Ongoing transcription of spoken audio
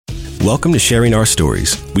Welcome to Sharing Our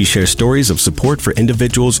Stories. We share stories of support for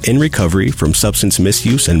individuals in recovery from substance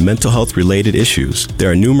misuse and mental health related issues. There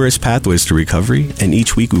are numerous pathways to recovery, and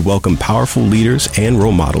each week we welcome powerful leaders and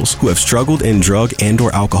role models who have struggled in drug and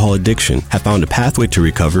or alcohol addiction, have found a pathway to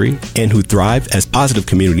recovery, and who thrive as positive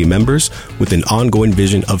community members with an ongoing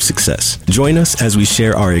vision of success. Join us as we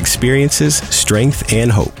share our experiences, strength,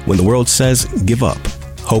 and hope. When the world says give up,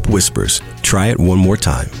 hope whispers, try it one more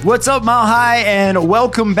time. What's up, Mile High, and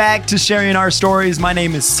welcome back to Sharing Our Stories. My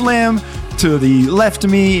name is Slim. To the left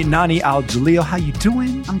of me, Nani Al-Jalil. How you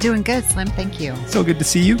doing? I'm doing good, Slim. Thank you. So good to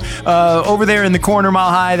see you. Over there in the corner,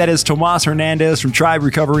 Mile High, that is Tomas Hernandez from Tribe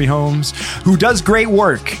Recovery Homes, who does great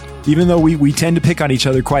work, even though we tend to pick on each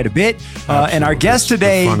other quite a bit. And our guest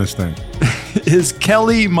today... the funnest thing. is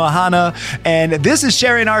Kelly Mahana, and this is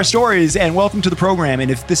Sharing Our Stories, and welcome to the program.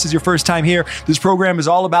 And if this is your first time here, this program is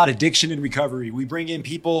all about addiction and recovery. We bring in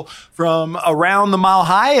people from around the Mile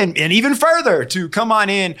High and even further to come on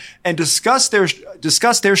in and discuss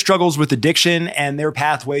their struggles with addiction and their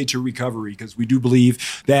pathway to recovery, because we do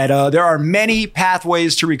believe that there are many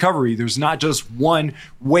pathways to recovery. There's not just one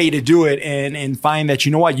way to do it and find that,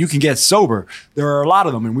 you know what, you can get sober. There are a lot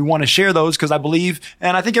of them, and we want to share those because I believe,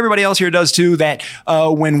 and I think everybody else here does too, that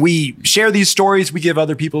when we share these stories, we give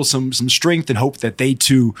other people some strength and hope that they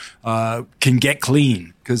too can get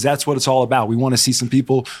clean, because that's what it's all about. We want to see some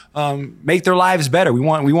people make their lives better. We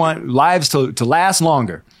want lives to last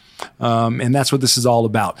longer. And that's what this is all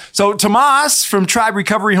about. So Tomas from Tribe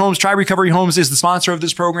Recovery Homes. Tribe Recovery Homes is the sponsor of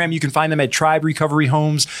this program. You can find them at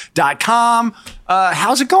triberecoveryhomes.com.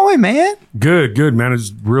 How's it going, man? Good, man.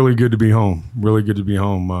 It's really good to be home.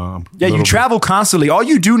 You travel constantly. All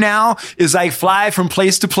you do now is like fly from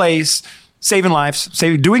place to place, saving lives,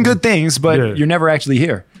 doing good things, but you're never actually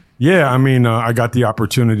here. Yeah, I mean, I got the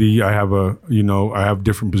opportunity. I have I have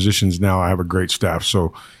different positions now. I have a great staff.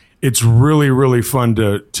 So it's really, really fun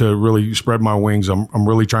to really spread my wings. I'm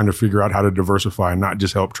really trying to figure out how to diversify and not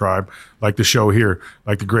just help Tribe, like the show here,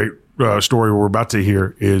 like the great story we're about to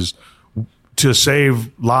hear is to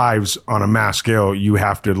save lives on a mass scale. You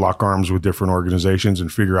have to lock arms with different organizations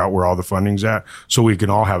and figure out where all the funding's at so we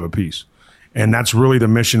can all have a piece. And that's really the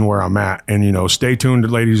mission where I'm at. And, stay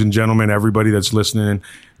tuned, ladies and gentlemen, everybody that's listening,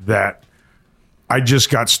 that I just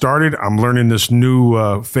got started. I'm learning this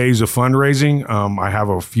new phase of fundraising. I have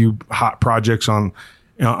a few hot projects on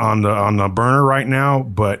the burner right now,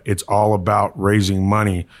 but it's all about raising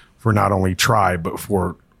money for not only Tribe, but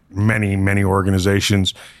for many, many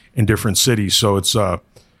organizations in different cities. So it's I'm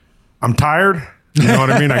tired. You know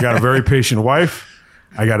what I mean? I got a very patient wife.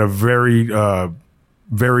 I got a very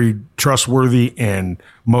very trustworthy and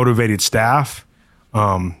motivated staff.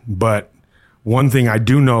 But one thing I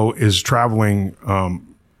do know is traveling.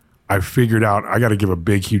 I figured out I got to give a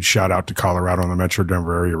big, huge shout out to Colorado and the Metro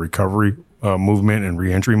Denver area recovery movement and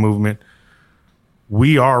reentry movement.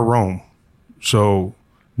 We are Rome. So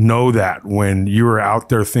know that when you are out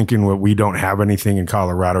there thinking that we don't have anything in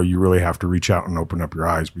Colorado, you really have to reach out and open up your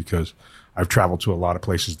eyes, because I've traveled to a lot of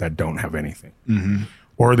places that don't have anything,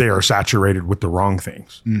 or they are saturated with the wrong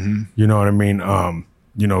things. You know what I mean?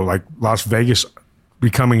 Like Las Vegas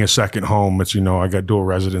becoming a second home. It's, I got dual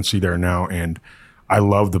residency there now, and I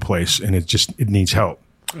love the place, and it needs help.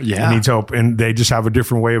 Yeah. It needs help. And they just have a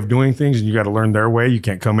different way of doing things, and you got to learn their way. You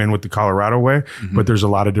can't come in with the Colorado way, but there's a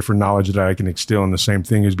lot of different knowledge that I can instill. And the same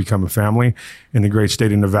thing is become a family in the great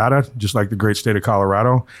state of Nevada, just like the great state of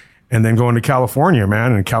Colorado. And then going to California,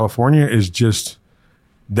 man. And California is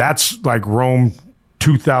that's like Rome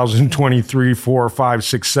 2023, 4, 5,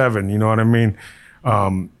 6, 7. You know what I mean?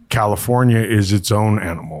 California is its own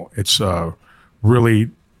animal. It's really,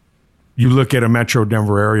 you look at a Metro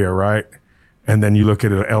Denver area, right? And then you look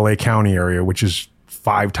at an LA County area, which is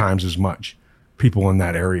 5 times as much people in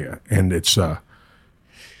that area. And it's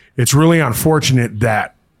really unfortunate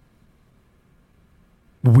that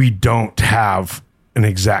we don't have an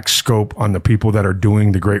exact scope on the people that are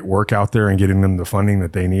doing the great work out there and getting them the funding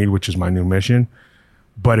that they need, which is my new mission.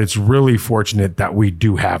 But it's really fortunate that we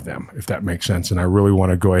do have them, if that makes sense. And I really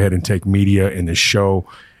want to go ahead and take media in this show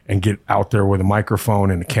and get out there with a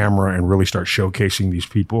microphone and a camera and really start showcasing these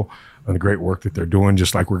people and the great work that they're doing,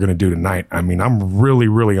 just like we're going to do tonight. I mean, I'm really,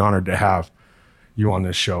 really honored to have you on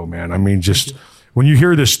this show, man. I mean, just when you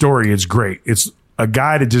hear this story, it's great. It's a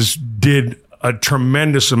guy that just did a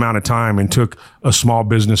tremendous amount of time and took a small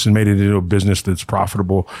business and made it into a business that's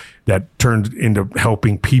profitable, that turned into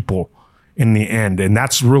helping people in the end. And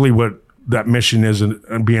that's really what that mission is,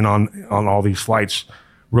 and being on all these flights,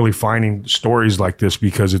 really finding stories like this,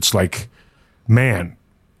 because it's like, man,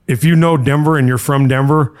 if you know Denver and you're from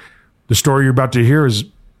Denver, the story you're about to hear is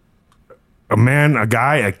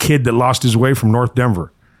a kid that lost his way from North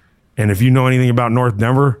Denver. And if you know anything about North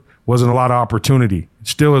Denver, wasn't a lot of opportunity. It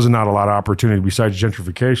still is not a lot of opportunity besides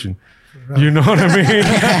gentrification. You know what I mean?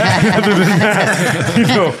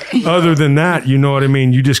 Other than that, you know what I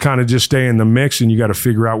mean? You just kind of just stay in the mix, and you got to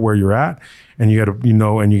figure out where you're at, and you got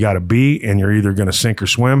to, and you got to be, and you're either going to sink or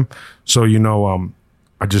swim. So,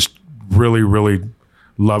 I just really, really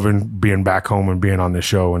loving being back home and being on this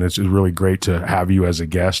show. And it's really great to have you as a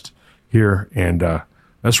guest here. And,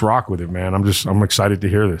 let's rock with it, man. I'm excited to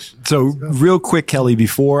hear this. So real quick, Kelly,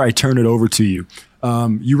 before I turn it over to you,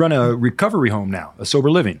 you run a recovery home now, a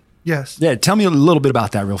sober living. Yes. Yeah. Tell me a little bit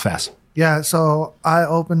about that real fast. Yeah. So I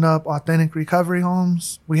opened up Authentic Recovery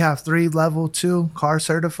Homes. We have 3 level 2 car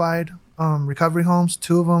certified recovery homes.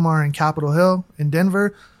 2 of them are in Capitol Hill in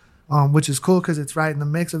Denver, which is cool because it's right in the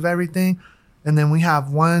mix of everything. And then we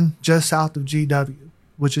have 1 just south of GW,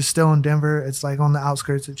 which is still in Denver. It's like on the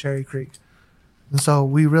outskirts of Cherry Creek. And so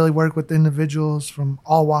we really work with individuals from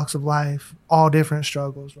all walks of life, all different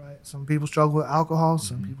struggles, right? Some people struggle with alcohol.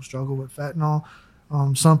 Some people struggle with fentanyl.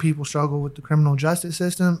 Some people struggle with the criminal justice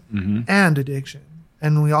system and addiction.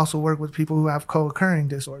 And we also work with people who have co-occurring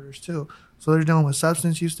disorders too. So they're dealing with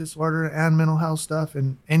substance use disorder and mental health stuff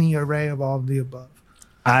and any array of all of the above.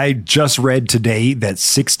 I just read today that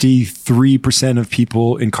 63% of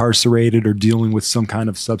people incarcerated are dealing with some kind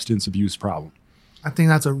of substance abuse problem. I think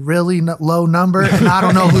that's a really low number, and I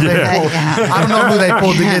don't know who they pulled. I don't know who they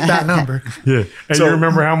pulled to get that number. Yeah, and so, you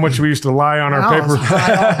remember how much we used to lie on our paper?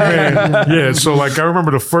 Man, yeah, so like I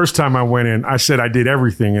remember the first time I went in, I said I did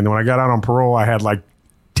everything, and when I got out on parole, I had like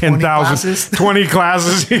 10,000, 20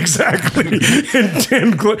 classes exactly, and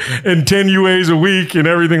 10 UAs a week and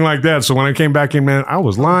everything like that. So when I came back in, man, I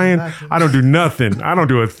was lying. I don't do nothing. I don't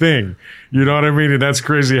do a thing. You know what I mean? And that's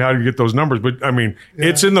crazy how you get those numbers. But I mean,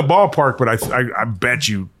 it's in the ballpark, but I bet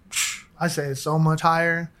you. I say it's so much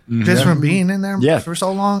higher just from being in there for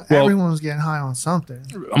so long. Well, everyone's getting high on something.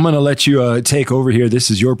 I'm going to let you take over here.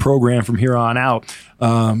 This is your program from here on out,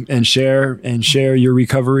 and share your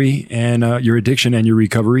recovery and your addiction and your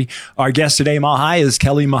recovery. Our guest today, Mahai, is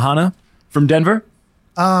Kelly Mahana from Denver.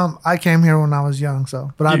 I came here when I was young,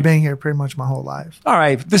 but I've been here pretty much my whole life. All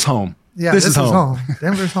right, this home. Yeah, this is home.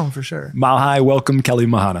 Denver's home for sure. Mahai, welcome, Kelly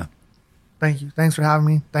Mahana. Thank you. Thanks for having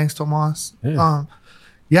me. Thanks, Tomas.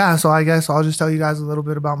 Yeah. So I guess I'll just tell you guys a little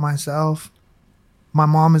bit about myself. My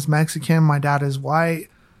mom is Mexican. My dad is white.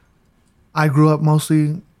 I grew up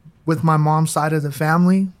mostly with my mom's side of the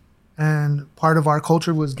family, and part of our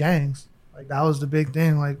culture was gangs. Like that was the big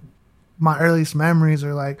thing. Like my earliest memories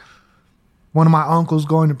are like one of my uncles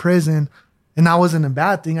going to prison, and that wasn't a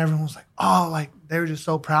bad thing. Everyone was like, oh, like they were just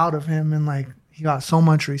so proud of him, and like he got so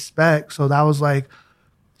much respect. So that was like,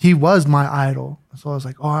 he was my idol. So I was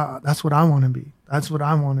like, oh, that's what I want to be. That's what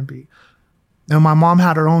I want to be. And my mom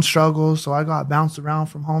had her own struggles, so I got bounced around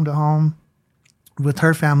from home to home with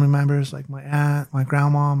her family members, like my aunt, my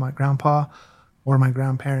grandma, my grandpa, or my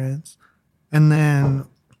grandparents. And then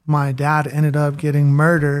my dad ended up getting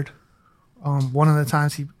murdered. One of the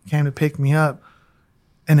times he came to pick me up,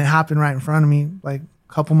 and it happened right in front of me, like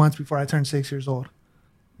a couple months before I turned 6 years old.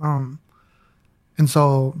 And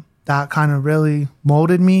so that kind of really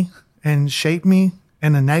molded me and shaped me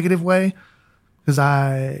in a negative way, because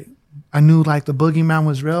I knew like the boogeyman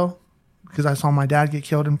was real because I saw my dad get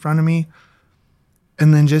killed in front of me.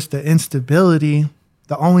 And then just the instability,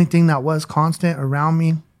 the only thing that was constant around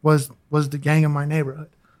me was the gang in my neighborhood.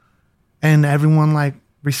 And everyone like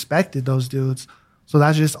respected those dudes. So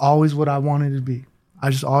that's just always what I wanted to be. I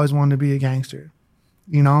just always wanted to be a gangster,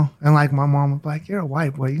 you know? And like my mom was like, you're a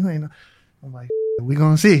white boy, you ain't. I'm like, we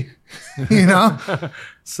gonna see, you know?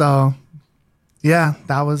 So yeah,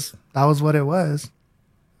 that was what it was.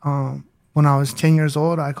 When I was 10 years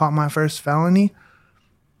old, I caught my first felony.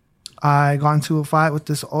 I got into a fight with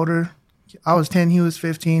this older, I was 10, he was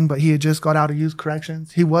 15, but he had just got out of youth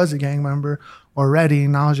corrections. He was a gang member already,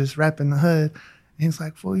 and I was just repping the hood. And he's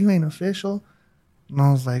like, fool, you ain't official. And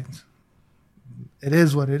I was like, it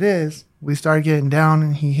is what it is. We started getting down,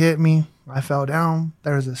 and he hit me. I fell down.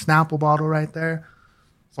 There was a Snapple bottle right there.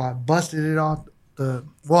 So I busted it off.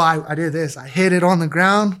 I did this. I hit it on the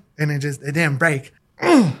ground, and it didn't break.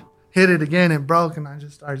 Hit it again, it broke, and I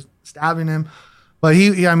just started stabbing him. But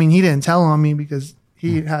he didn't tell on me because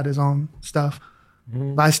he had his own stuff.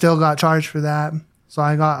 But I still got charged for that. So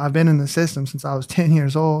I've been in the system since I was 10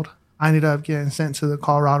 years old. I ended up getting sent to the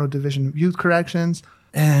Colorado Division of Youth Corrections.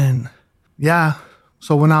 And yeah,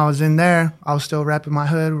 so when I was in there, I was still repping my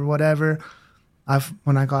hood or whatever.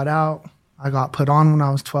 When I got out, I got put on when I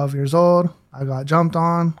was 12 years old. I got jumped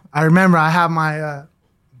on. I remember I had my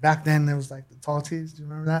back then there was like the tall tees. Do you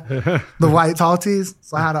remember that? The white tall tees.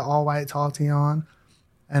 So I had an all white tall tee on,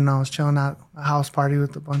 and I was chilling at a house party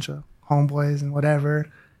with a bunch of homeboys and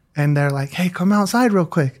whatever. And they're like, "Hey, come outside real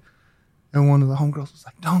quick." And one of the homegirls was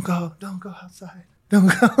like, don't go outside. Don't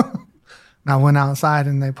go. And I went outside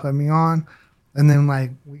and they put me on. And then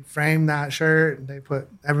like we framed that shirt and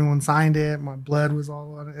everyone signed it. My blood was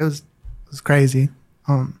all on it. It was crazy.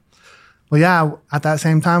 But yeah, at that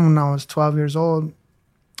same time when I was 12 years old,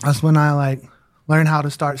 that's when I like learned how to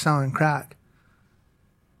start selling crack.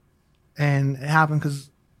 And it happened because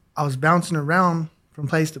I was bouncing around from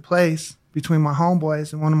place to place between my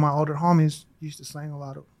homeboys, and one of my older homies used to slang a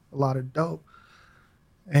lot of dope.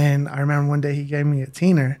 And I remember one day he gave me a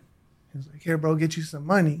teener. He was like, "Here, bro, get you some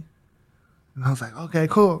money." And I was like, "Okay,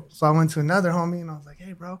 cool." So I went to another homie and I was like,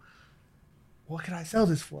 "Hey, bro, what could I sell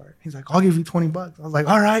this for?" He's like, "I'll give you $20. I was like,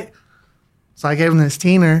 "All right." So I gave him this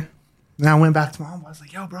teener. And I went back to my homeboy. I was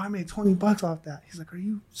like, "Yo, bro, I made $20 off that." He's like, "Are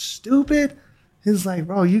you stupid?" He's like,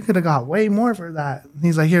 "Bro, you could have got way more for that." And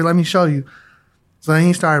he's like, "Here, let me show you." So then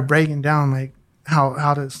he started breaking down like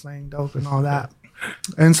how to slang dope and all that.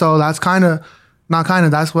 And so that's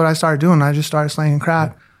that's what I started doing. I just started slanging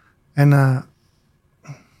crack. And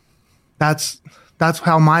that's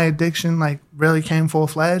how my addiction like really came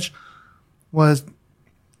full-fledged. Was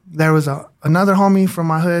there was another homie from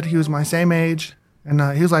my hood. He was my same age, and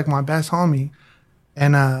he was like my best homie.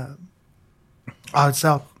 And I would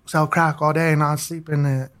sell crack all day, and I'd sleep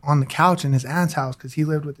on the couch in his aunt's house because he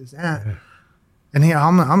lived with his aunt. And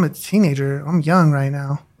I'm a teenager. I'm young right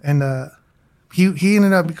now. And he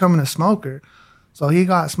ended up becoming a smoker. So he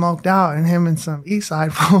got smoked out, and him and some East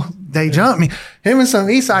Side, they jumped me. Him and some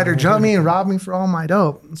East Sider jumped me and robbed me for all my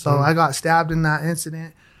dope. So I got stabbed in that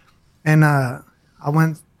incident. And I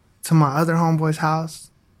went to my other homeboy's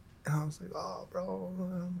house, and I was like, "Oh, bro."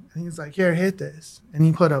 And he's like, "Here, hit this." And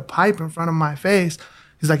he put a pipe in front of my face.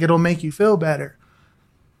 He's like, "It'll make you feel better."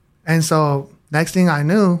 And so next thing I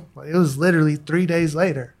knew, it was literally 3 days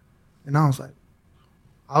later. And I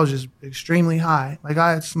was just extremely high. Like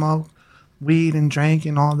I had smoked weed and drank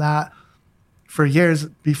and all that for years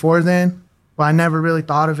before then, but I never really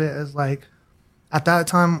thought of it as like, at that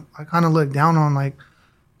time, I kind of looked down on like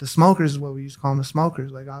the smokers is what we used to call them, the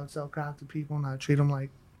smokers. Like I would sell crack to people and I'd treat them like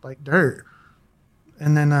dirt.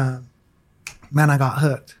 And then, man, I got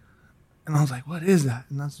hooked. And I was like, "What is that?"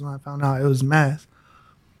 And that's when I found out it was meth.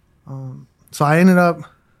 So I ended up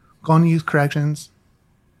going to youth corrections,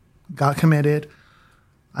 got committed.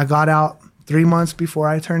 I got out 3 months before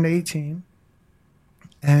I turned 18.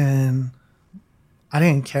 And I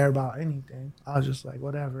didn't care about anything. I was just like,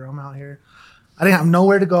 whatever, I'm out here. I didn't have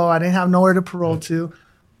nowhere to go. I didn't have nowhere to parole to.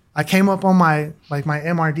 I came up on my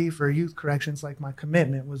MRD for youth corrections, like my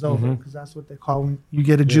commitment was over, because that's what they call when you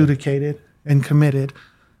get adjudicated and committed.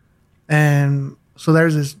 And so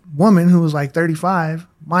there's this woman who was like 35.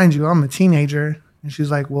 Mind you, I'm a teenager. And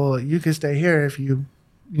she's like, "Well, you can stay here if you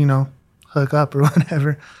hook up or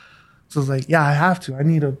whatever." So I was like, "Yeah, I have to. I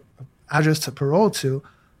need a address to parole to."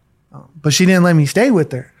 But she didn't let me stay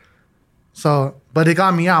with her. So, but it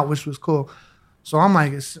got me out, which was cool. So I'm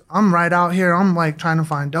like, I'm right out here. I'm like trying to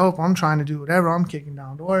find dope. I'm trying to do whatever. I'm kicking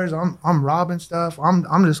down doors. I'm robbing stuff.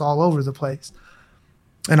 I'm just all over the place.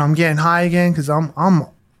 And I'm getting high again because I'm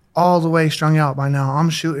all the way strung out by now. I'm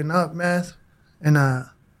shooting up meth. And I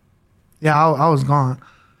was gone.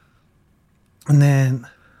 And then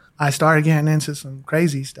I started getting into some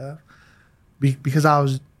crazy stuff because I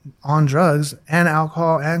was on drugs and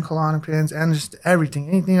alcohol and Klonopins and just everything.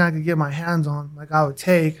 Anything I could get my hands on, like I would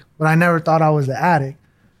take. But I never thought I was the addict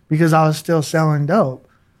because I was still selling dope.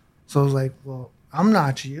 So I was like, "Well, I'm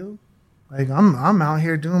not you. Like I'm out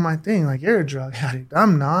here doing my thing. Like you're a drug addict.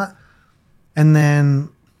 I'm not." And then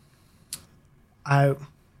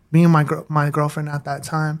me and my girlfriend at that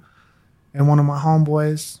time, and one of my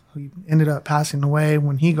homeboys who ended up passing away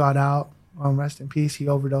when he got out, rest in peace, he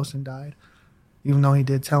overdosed and died. Even though he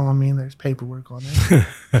did tell on me, there's paperwork on it.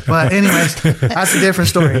 But anyways, that's a different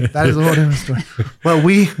story. That is a whole different story. But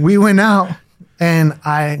we went out, and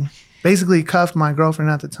I basically cuffed my girlfriend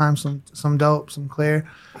at the time, some dope, some clear.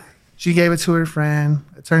 She gave it to her friend.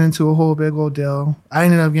 It turned into a whole big old deal. I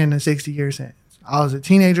ended up getting a 60-year sentence. I was a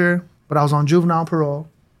teenager, but I was on juvenile parole.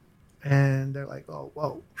 And they're like, "Oh,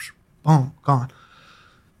 whoa, boom, gone."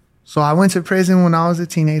 So I went to prison when I was a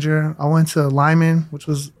teenager. I went to Lyman, which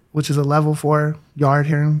is a level 4 yard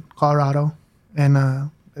here in Colorado. And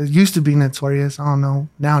it used to be notorious. I don't know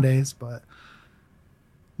nowadays, but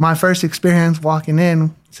my first experience walking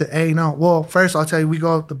in to well, first I'll tell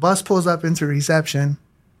you, the bus pulls up into reception,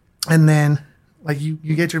 and then like you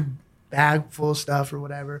get your bag full of stuff or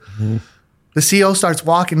whatever. the CO starts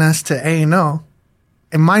walking us to A&O.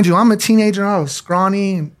 And mind you, I'm a teenager. I was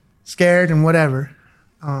scrawny and scared and whatever.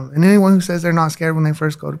 And anyone who says they're not scared when they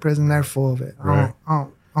first go to prison, they're full of it. Right. I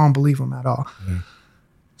don't believe them at all.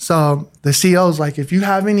 So the CO's like, if you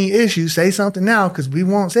have any issues, say something now because we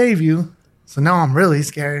won't save you. So now I'm really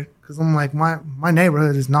scared because I'm like, my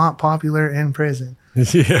neighborhood is not popular in prison.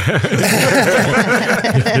 Yeah.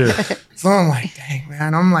 So I'm like, dang,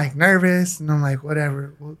 man. I'm like nervous. And I'm like,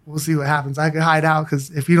 whatever. We'll see what happens. I could hide out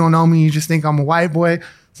because if you don't know me, you just think I'm a white boy.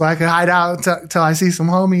 So I could hide out till I see some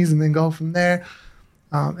homies and then go from there.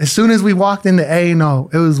 As soon as we walked into A&O,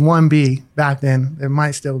 it was 1B back then. It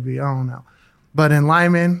might still be. I don't know. But in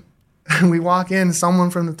Lyman, we walk in,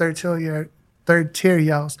 someone from the third tier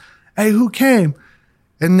yells, "Hey, who came?"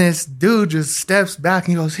 And this dude just steps back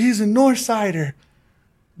and he goes, "He's a Northsider."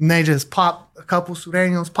 And they just pop, a couple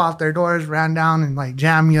Sureños pop their doors, ran down and like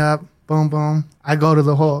jam you up. Boom, boom. I go to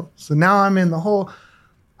the hole. So now I'm in the hole.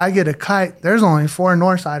 I get a kite. There's only 4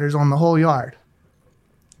 Northsiders on the whole yard.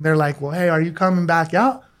 They're like, "Well, hey, are you coming back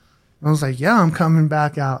out?" And I was like, "Yeah, I'm coming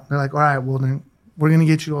back out." They're like, "All right, well then we're going to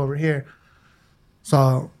get you over here."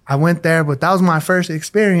 So I went there, but that was my first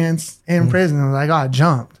experience in prison. I got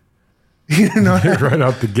jumped. You know, right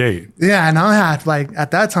out the gate. Yeah, and I had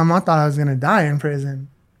at that time I thought I was gonna die in prison.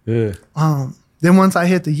 Yeah. Then once I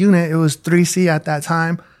hit the unit, it was 3C at that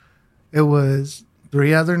time. It was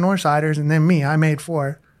 3 other Northsiders and then me. I made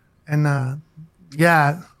 4, and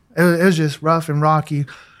it was just rough and rocky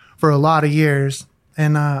for a lot of years.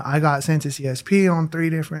 And I got sent to CSP on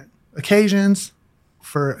 3 different occasions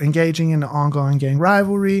for engaging in the ongoing gang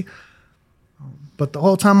rivalry. But the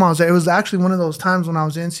whole time I was there, it was actually one of those times when I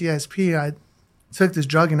was in CSP, I took this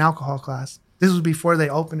drug and alcohol class. This was before they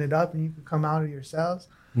opened it up and you could come out of your cells.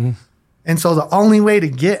 And so the only way to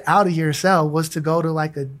get out of your cell was to go to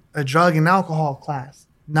like a drug and alcohol class.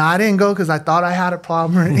 Now, I didn't go because I thought I had a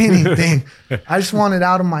problem or anything. I just wanted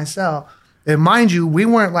out of my cell. And mind you, we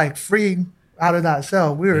weren't like free out of that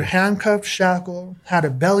cell. We were handcuffed, shackled, had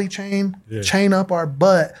a belly chain, chain up our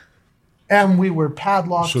butt, and we were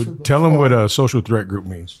padlocked. So to the tell them floor. what a social threat group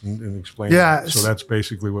means and explain. Yeah. That. So that's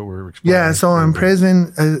basically what we're explaining. Yeah, so in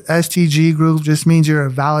prison, a STG group just means you're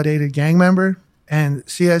a validated gang member, and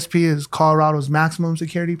CSP is Colorado's maximum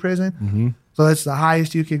security prison. So that's the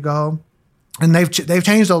highest you could go. And they've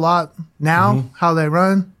changed a lot now how they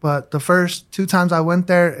run, but the first 2 times I went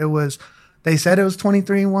there, they said it was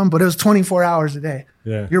 23-1, but it was 24 hours a day.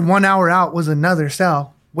 Yeah. Your 1 hour out was another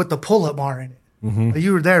cell with the pull-up bar in it. Like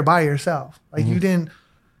you were there by yourself. Like you didn't,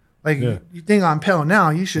 you think I'm pale now.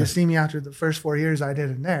 You should have seen me after the first 4 years I did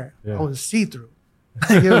in there. Yeah. I was see-through.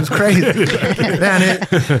 Like, it was crazy. Man,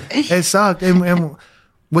 it sucked. And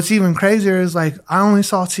what's even crazier is like I only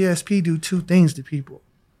saw CSP do 2 things to people.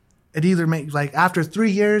 It either makes like after 3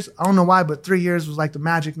 years, I don't know why, but 3 years was like the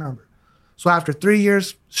magic number. So after 3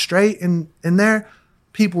 years straight in there,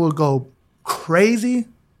 people would go crazy,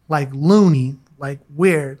 like loony, like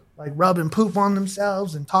weird, like rubbing poop on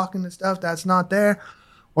themselves and talking to stuff that's not there,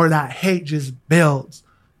 or that hate just builds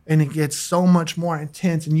and it gets so much more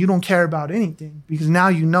intense and you don't care about anything because now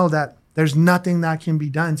you know that there's nothing that can be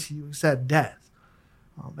done to you except death.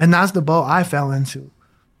 And that's the boat I fell into.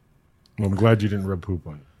 Well, I'm glad you didn't rub poop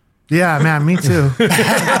on it. Yeah, man, me too.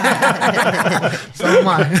 So am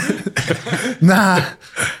I. Nah.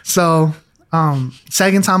 So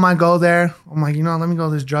second time I go there, I'm like, let me go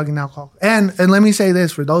to this drug and alcohol. And let me say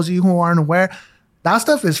this, for those of you who aren't aware, that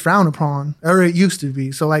stuff is frowned upon, or it used to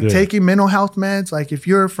be. So like taking mental health meds, like if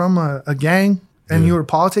you're from a gang and you were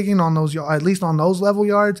politicking on those, at least on those level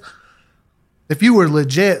yards, if you were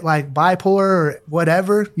legit like bipolar or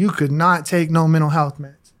whatever, you could not take no mental health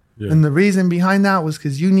meds. Yeah. And the reason behind that was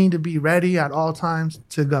because you need to be ready at all times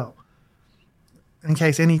to go in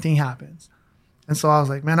case anything happens. And so I was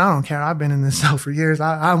like, man, I don't care. I've been in this cell for years.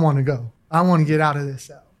 I want to go. I want to get out of this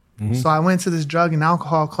cell. So I went to this drug and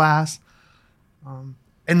alcohol class.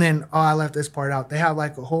 And then, I left this part out. They have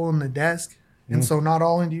like a hole in the desk. And so not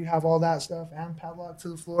only do you have all that stuff and padlock to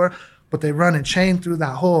the floor, but they run a chain through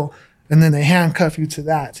that hole and then they handcuff you to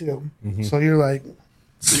that too. So you're like...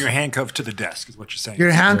 So you're handcuffed to the desk is what you're saying.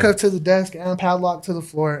 You're handcuffed to the desk and padlocked to the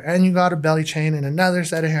floor, and you got a belly chain and another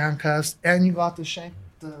set of handcuffs, and you got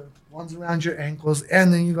the ones around your ankles,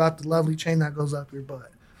 and then you got the lovely chain that goes up your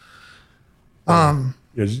butt.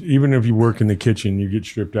 Even if you work in the kitchen, you get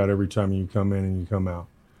stripped out every time you come in and you come out.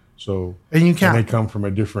 So and you can't. And they come from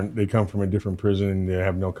a different prison, and they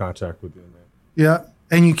have no contact with them. Yeah,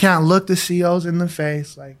 and you can't look the COs in the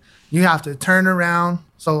face. Like you have to turn around.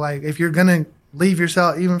 So like if you're gonna leave your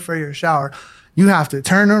cell, even for your shower, you have to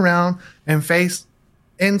turn around and face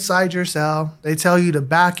inside your cell. They tell you to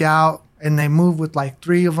back out, and they move with like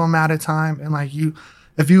 3 of them at a time. And like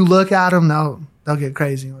if you look at them, they'll get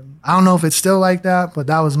crazy. I don't know if it's still like that, but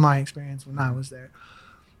that was my experience when I was there.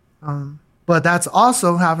 But that's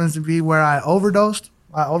also happens to be where I overdosed.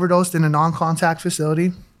 I overdosed in a non-contact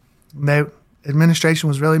facility. Administration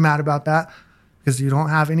was really mad about that because you don't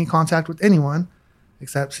have any contact with anyone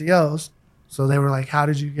except COs. So they were like, how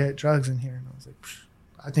did you get drugs in here? And I was like,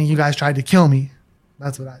 I think you guys tried to kill me.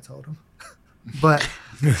 That's what I told them. But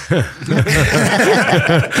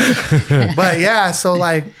yeah, so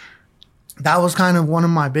like that was kind of one of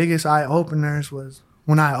my biggest eye openers was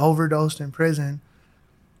when I overdosed in prison.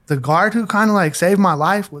 The guard who kind of like saved my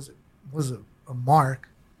life was a mark.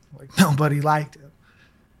 Like nobody liked him.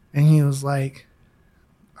 And he was like,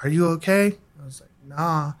 are you okay? I was like,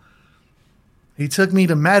 nah. He took me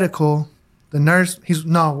to medical. The nurse,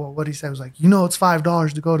 what he said was like, it's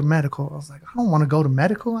 $5 to go to medical. I was like, I don't want to go to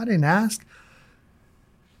medical. I didn't ask.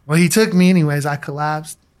 Well, he took me anyways. I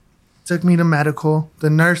collapsed. Took me to medical. The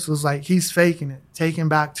nurse was like, he's faking it. Take him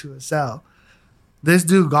back to a cell. This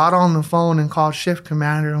dude got on the phone and called shift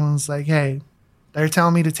commander and was like, hey, they're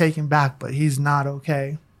telling me to take him back, but he's not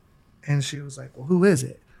okay. And she was like, well, who is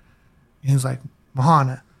it? And he was like,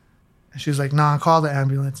 Mahana. And she was like, nah, call the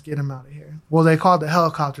ambulance. Get him out of here. Well, they called the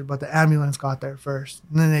helicopter, but the ambulance got there first.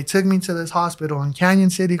 And then they took me to this hospital in Canyon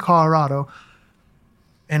City, Colorado.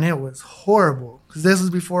 And it was horrible because this was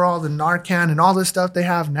before all the Narcan and all this stuff they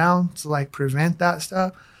have now to like prevent that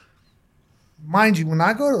stuff. Mind you, when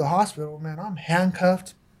I go to the hospital, man, I'm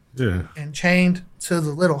handcuffed and chained to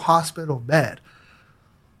the little hospital bed.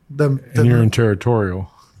 And you're in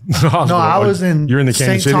territorial. No, I was in you're in the Kansas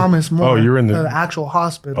St. City? Thomas More. Oh, you're in the actual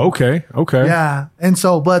hospital. Okay. Yeah. And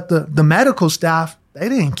so, but the medical staff, they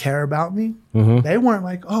didn't care about me. Mm-hmm. They weren't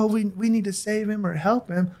like, oh, we need to save him or help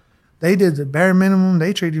him. They did the bare minimum.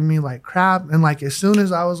 They treated me like crap. And like, as soon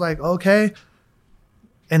as I was like, okay,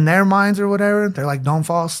 in their minds or whatever, they're like, don't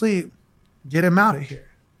fall asleep. Get him out of here.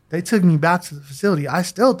 They took me back to the facility. I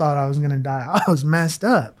still thought I was going to die. I was messed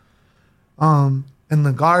up. And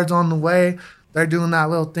the guards on the way, they're doing that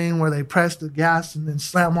little thing where they press the gas and then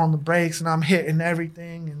slam on the brakes and I'm hitting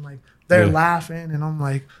everything and like they're laughing and I'm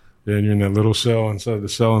like. Yeah, and you're in that little cell inside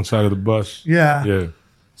of the bus. Yeah. Yeah.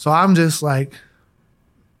 So I'm just like,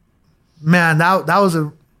 man, that was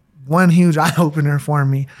one huge eye opener for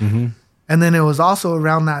me. Mm-hmm. And then it was also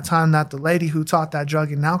around that time that the lady who taught that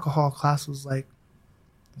drug and alcohol class was like,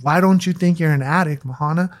 why don't you think you're an addict,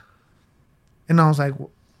 Mahana? And I was like,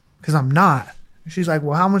 because I'm not. And she's like,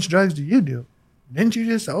 well, how much drugs do you do? Didn't you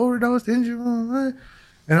just overdose? Didn't you?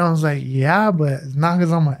 And I was like, yeah, but it's not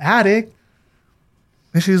because I'm an addict.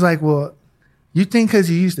 And she's like, well, you think because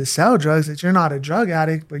you used to sell drugs that you're not a drug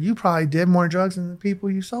addict, but you probably did more drugs than the people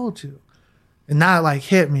you sold to. And that like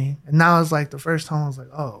hit me. And that was like the first time I was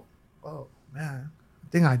like, oh, man, I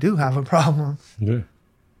think I do have a problem. Yeah.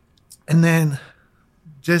 And then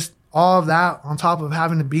just all of that on top of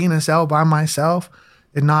having to be in a cell by myself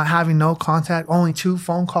and not having no contact, only 2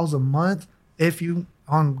 phone calls a month if you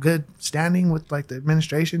on good standing with like the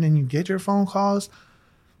administration and you get your phone calls.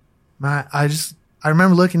 Man, I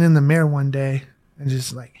remember looking in the mirror one day and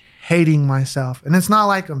just like hating myself. And it's not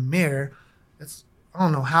like a mirror. It's, I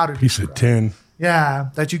don't know how to piece of tin. Yeah,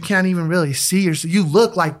 that you can't even really see yourself. You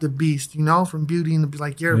look like the Beast, from Beauty and the Beast.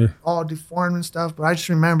 Like you're all deformed and stuff. But I just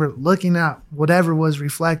remember looking at whatever was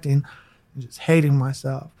reflecting and just hating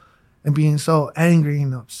myself and being so angry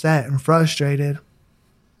and upset and frustrated.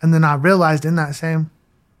 And then I realized in that same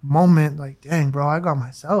moment, like, dang, bro, I got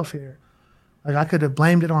myself here. Like I could have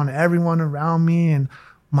blamed it on everyone around me and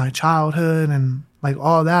my childhood and like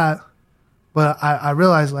all that. But I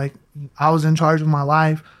realized like I was in charge of my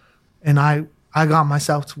life and I got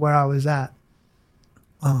myself to where I was at.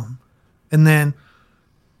 And then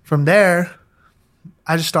from there,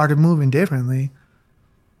 I just started moving differently.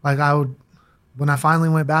 Like when I finally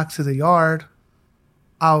went back to the yard,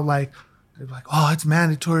 I would like, they're like, oh, it's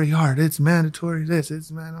mandatory yard. It's mandatory this.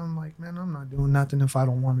 I'm like, man, I'm not doing nothing if I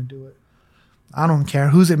don't want to do it. I don't care.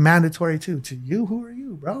 Who's it mandatory to? To you? Who are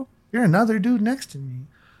you, bro? You're another dude next to me.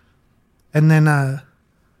 And then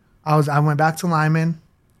I went back to Lyman.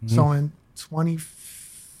 Mm-hmm. So in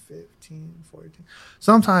 2015, 14,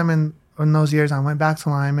 sometime in those years, I went back to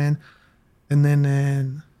Lyman. And then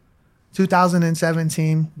in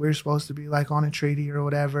 2017, we were supposed to be like on a treaty or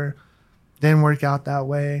whatever. Didn't work out that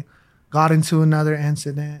way. Got into another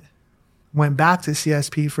incident. Went back to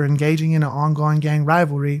CSP for engaging in an ongoing gang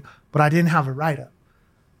rivalry, but I didn't have a write-up.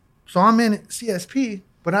 So I'm in CSP,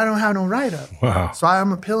 but I don't have no write-up. Wow. So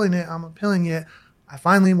I'm appealing it. I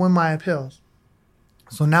finally won my appeals.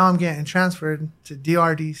 So now I'm getting transferred to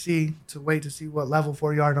DRDC to wait to see what level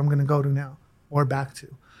 4 yard I'm going to go to now or back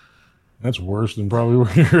to. That's worse than probably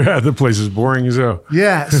where you're at. The place is boring as hell.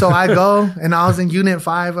 Yeah. So I go and I was in Unit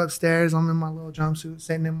 5 upstairs. I'm in my little jumpsuit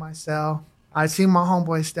sitting in my cell. I see my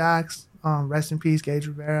homeboy Stacks. Rest in peace, Gage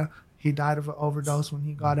Rivera. He died of an overdose when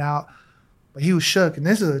he got out. But he was shook. And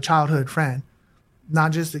this is a childhood friend.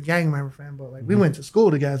 Not just a gang member friend, but like we went to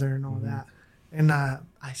school together and all that. And I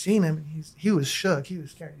seen him, and he was shook. He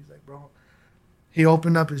was scared. He's like, bro. He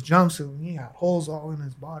opened up his jumpsuit, and he had holes all in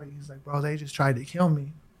his body. He's like, bro, they just tried to kill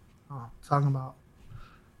me. Talking about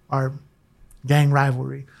our gang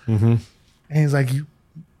rivalry. And he's like, you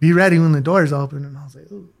be ready when the doors open. And I was like,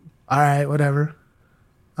 ooh, all right, whatever.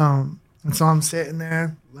 And so I'm sitting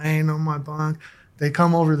there, laying on my bunk. They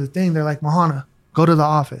come over the thing. They're like, Mahana, go to the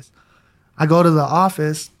office. I go to the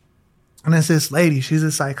office. And it's this lady, she's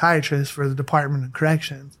a psychiatrist for the Department of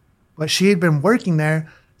Corrections. But she had been working there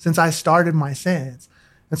since I started my sentence.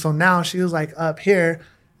 And so now she was like up here,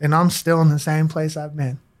 and I'm still in the same place I've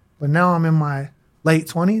been. But now I'm in my late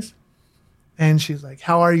 20s. And she's like,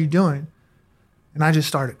 how are you doing? And I just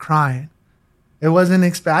started crying. It wasn't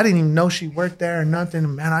I didn't even know she worked there or nothing.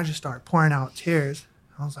 And man, I just started pouring out tears.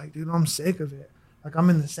 I was like, dude, I'm sick of it. Like,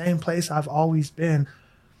 I'm in the same place I've always been.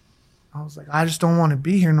 I was like, I just don't want to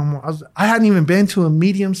be here no more. I hadn't even been to a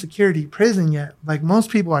medium security prison yet. Like,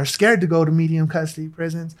 most people are scared to go to medium custody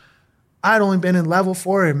prisons. I'd only been in level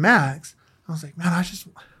 4 at max. I was like, man,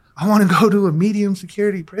 I want to go to a medium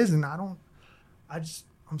security prison. I'm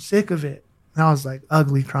sick of it. And I was like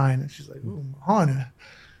ugly crying. And she's like, ooh, Mahana,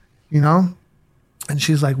 you know? And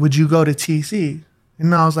she's like, would you go to TC?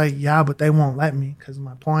 And I was like, yeah, but they won't let me because of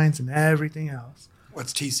my points and everything else.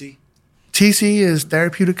 What's TC? TC is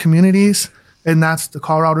Therapeutic Communities, and that's the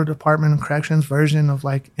Colorado Department of Corrections version of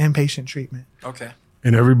like inpatient treatment. Okay.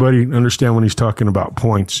 And everybody understand when he's talking about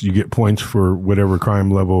points, you get points for whatever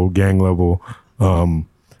crime level, gang level,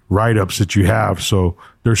 write-ups that you have. So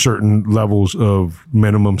there's certain levels of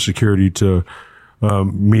minimum security to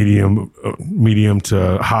medium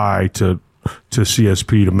to high to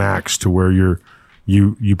CSP to max, to where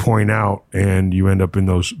you point out and you end up in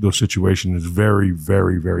those situations. It's very,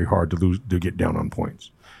 very, very hard to get down on points.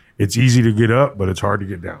 It's easy to get up, but it's hard to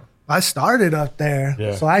get down. I started up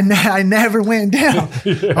there, so I never went down.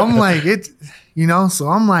 I'm like, so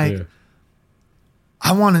I'm like,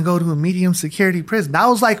 I want to go to a medium security prison. That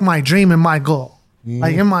was like my dream and my goal.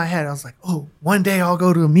 Like in my head, I was like, oh, one day I'll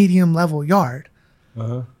go to a medium level yard.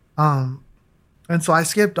 And so I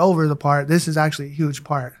skipped over the part. This is actually a huge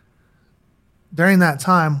part. During that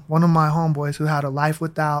time, one of my homeboys who had a life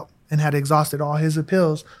without and had exhausted all his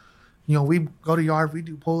appeals, we go to yard, we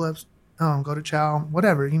do pull-ups, go to chow,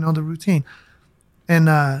 whatever, the routine.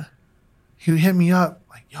 And he hit me up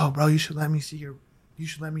like, yo, bro, you should let me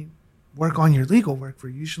work on your legal work for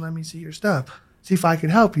you. You should let me see your stuff. See if I can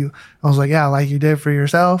help you. I was like, yeah, like you did for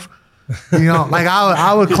yourself. Like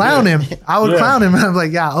I would clown him. Clown him. And I'm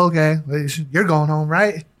like, yeah, okay. You're going home,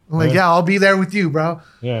 right? I'm like, yeah, I'll be there with you, bro.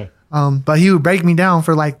 Yeah. But he would break me down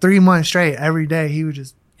for like 3 months straight. Every day he would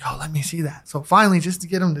just, yo, let me see that. So finally, just to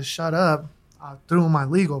get him to shut up, I threw him my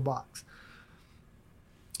legal box.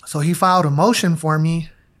 So he filed a motion for me,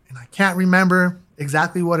 and I can't remember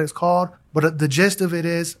exactly what it's called, but the gist of it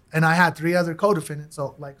is, and I had 3 other co-defendants.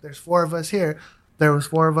 So like there's 4 of us here. There was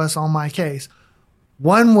 4 of us on my case.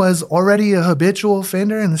 One was already a habitual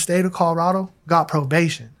offender in the state of Colorado, got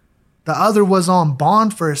probation. The other was on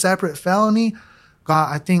bond for a separate felony, got,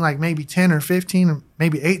 I think, like maybe 10 or 15 or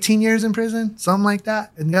maybe 18 years in prison, something like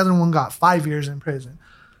that. And the other one got 5 years in prison.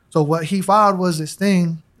 So what he filed was this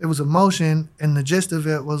thing. It was a motion, and the gist of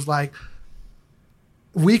it was like,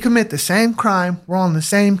 we commit the same crime, we're on the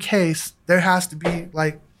same case, there has to be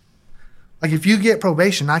like if you get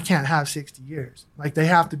probation, I can't have 60 years. Like, they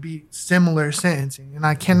have to be similar sentencing, and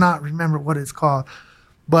I cannot remember what it's called.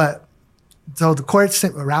 But so the court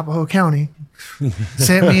sent Arapahoe County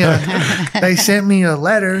sent me a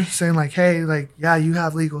letter saying like, hey, like, yeah, you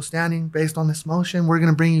have legal standing based on this motion. We're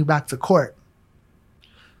going to bring you back to court.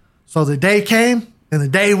 So the day came and the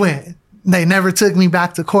day went. They never took me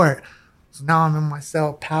back to court. So now I'm in my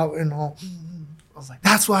cell pouting all. I was like,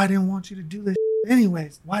 that's why I didn't want you to do this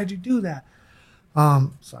anyways. Why'd you do that?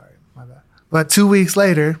 Sorry, my bad. But 2 weeks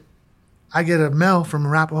later, I get a mail from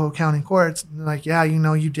Arapahoe County Courts. And they're like, yeah,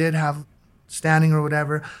 you did have standing or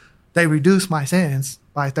whatever. They reduced my sentence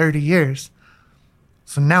by 30 years.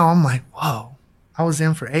 So now I'm like, whoa. I was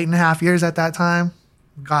in for 8.5 years at that time.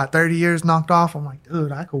 Got 30 years knocked off. I'm like,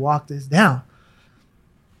 dude, I could walk this down.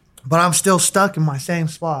 But I'm still stuck in my same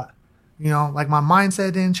spot. Like my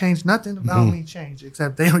mindset didn't change. Nothing about me changed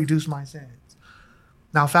except they reduced my sentence.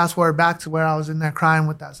 Now, fast forward back to where I was in there crying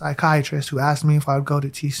with that psychiatrist who asked me if I would go to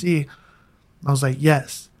TC. I was like,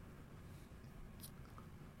 yes.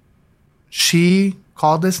 She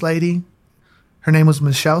called this lady. Her name was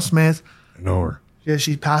Michelle Smith. I know her. Yeah,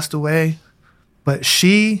 she passed away. But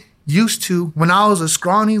she used to, when I was a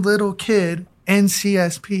scrawny little kid in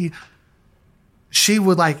CSP, she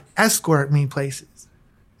would like escort me places.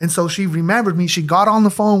 And so she remembered me. She got on the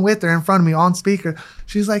phone with her in front of me on speaker.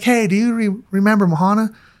 She's like, hey, do you remember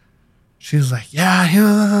Mahana? She was like,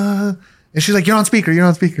 yeah. And she's like, you're on speaker.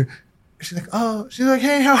 She's like, oh. She's like,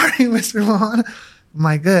 hey, how are you, Mr. Mahana? I'm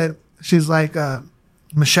like, good. She's like,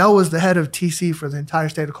 Michelle was the head of TC for the entire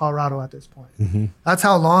state of Colorado at this point. Mm-hmm. That's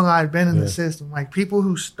how long I had been in the system. Like people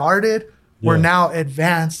who started were now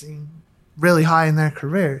advancing really high in their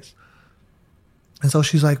careers. And so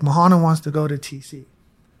she's like, Mahana wants to go to TC.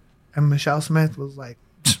 And Michelle Smith was like,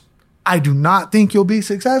 I do not think you'll be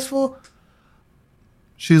successful.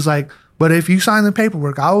 She's like, but if you sign the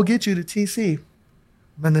paperwork, I will get you to TC.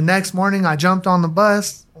 Then the next morning I jumped on the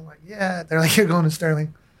bus. I'm like, yeah. They're like, you're going to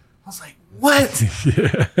Sterling. I was like, what?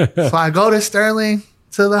 So I go to Sterling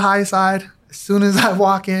to the high side. As soon as I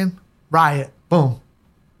walk in, riot. Boom.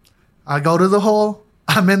 I go to the hole.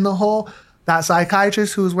 I'm in the hole. That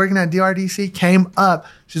psychiatrist who was working at DRDC came up.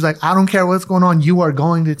 She's like, I don't care what's going on. You are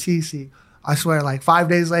going to TC. I swear, like 5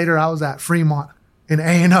 days later, I was at Fremont in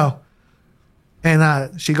A&O.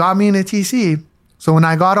 And she got me into TC. So when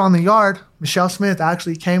I got on the yard, Michelle Smith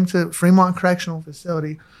actually came to Fremont Correctional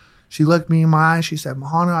Facility. She looked me in my eyes. She said,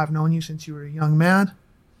 Mahana, I've known you since you were a young man.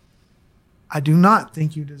 I do not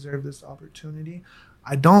think you deserve this opportunity.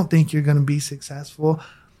 I don't think you're going to be successful.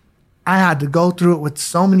 I had to go through it with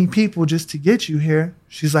so many people just to get you here.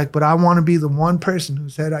 She's like, but I want to be the one person who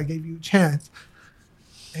said I gave you a chance.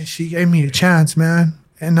 And she gave me a chance, man.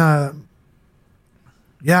 And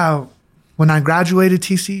when I graduated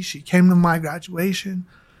TC, she came to my graduation.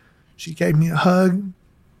 She gave me a hug.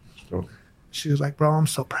 Oh. She was like, bro, I'm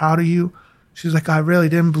so proud of you. She was like, I really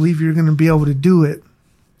didn't believe you were going to be able to do it.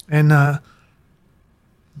 And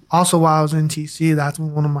also while I was in TC, that's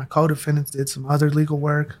when one of my co-defendants did some other legal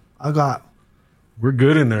work. We're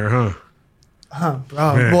good in there, huh?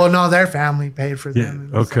 Bro. Man. Well, no, their family paid for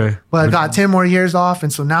them. Yeah, okay. But I got 10 more years off,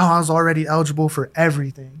 and so now I was already eligible for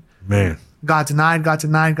everything. Man. Got denied.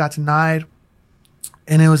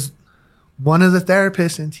 And it was one of the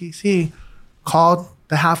therapists in TC called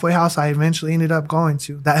the halfway house I eventually ended up going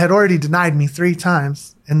to that had already denied me 3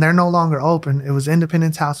 times, and they're no longer open. It was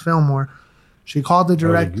Independence House Fillmore. She called the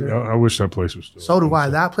director. I wish that place was still So open. do I.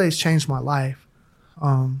 That place changed my life.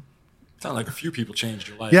 Sound like a few people changed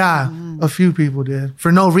your life. Yeah, a few people did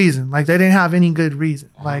for no reason. Like they didn't have any good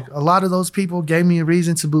reason. Like a lot of those people gave me a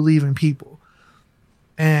reason to believe in people.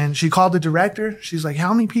 And she called the director. She's like,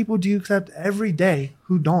 how many people do you accept every day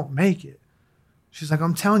who don't make it? She's like,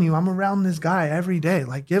 I'm telling you, I'm around this guy every day.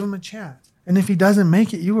 Like, give him a chance. And if he doesn't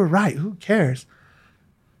make it, you were right. Who cares?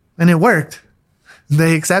 And it worked.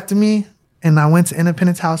 They accepted me, and I went to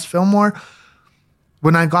Independence House Fillmore.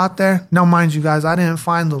 When I got there, now mind you guys, I didn't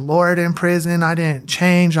find the Lord in prison. I didn't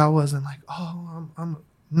change. I wasn't like,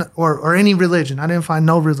 or any religion. I didn't find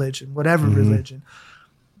no religion, whatever religion.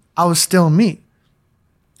 I was still me.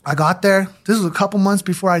 I got there. This was a couple months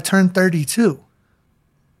before I turned 32.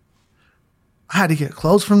 I had to get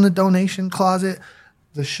clothes from the donation closet.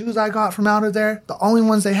 The shoes I got from out of there, the only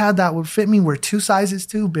ones they had that would fit me were 2 sizes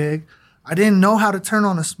too big. I didn't know how to turn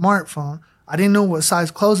on a smartphone. I didn't know what size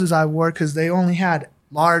clothes I wore because they only had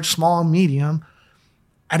large, small, medium.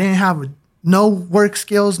 I didn't have no work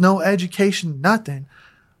skills, no education, nothing.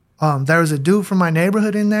 There was a dude from my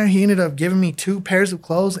neighborhood in there. He ended up giving me 2 pairs of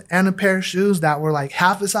clothes and a pair of shoes that were like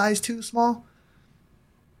half a size too small.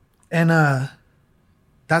 And that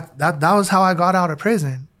was how I got out of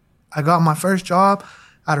prison. I got my first job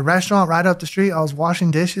at a restaurant right up the street. I was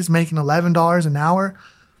washing dishes, making $11 an hour.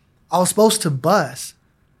 I was supposed to bus.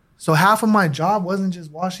 So half of my job wasn't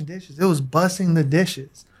just washing dishes. It was bussing the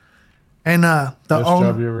dishes. And the best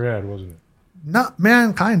job you ever had, wasn't it? No,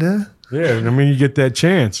 man, kind of. Yeah, I mean, you get that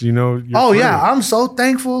chance, you know. Oh, yeah, I'm so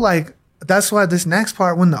thankful. Like, that's why this next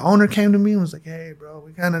part, when the owner came to me and was like, hey, bro,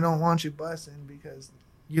 we kind of don't want you bussing because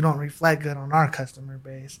you don't reflect good on our customer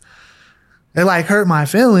base. It, like, hurt my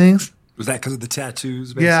feelings. Was that because of the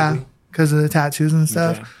tattoos, basically? Yeah, because of the tattoos and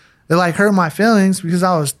stuff. Okay. It, like, hurt my feelings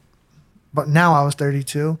because but now I was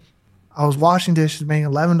 32. I was washing dishes, making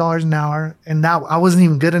 $11 an hour, and that I wasn't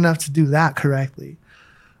even good enough to do that correctly.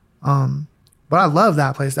 But I love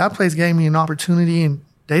that place. That place gave me an opportunity, and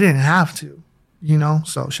they didn't have to, you know?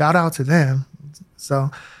 So shout out to them.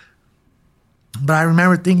 So, but I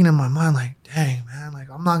remember thinking in my mind, like, dang, man, like,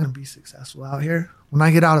 I'm not going to be successful out here. When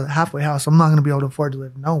I get out of the halfway house, I'm not going to be able to afford to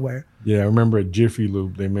live nowhere. Yeah, I remember at Jiffy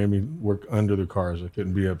Lube, they made me work under the cars. I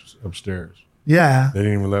couldn't be upstairs. Yeah. They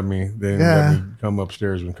didn't even let me. They didn't let me come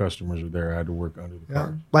upstairs when customers were there. I had to work under the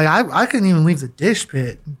cars. Like I couldn't even leave the dish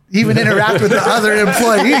pit, even interact with the other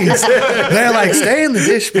employees. They're like, stay in the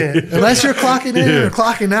dish pit unless you're clocking in or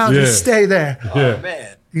clocking out. Just stay there. Oh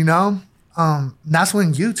man, you know. That's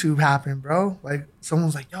when YouTube happened, bro. Like someone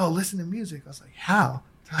was like, "Yo, listen to music." I was like, "How?"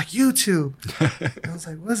 They're like, "YouTube." And I was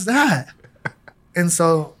like, "What's that?" And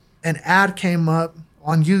so an ad came up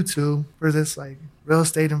on YouTube for this like real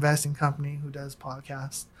estate investing company who does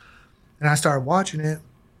podcasts. And I started watching it.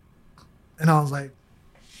 And I was like,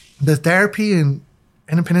 the therapy in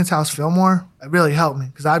Independence House Fillmore, it really helped me.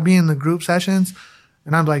 Because I'd be in the group sessions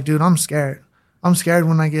and I'd be like, dude, I'm scared. I'm scared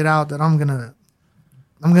when I get out that I'm gonna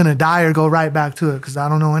die or go right back to it because I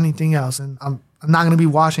don't know anything else. And I'm not gonna be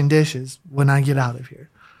washing dishes when I get out of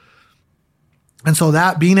here. And so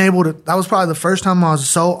that was probably the first time I was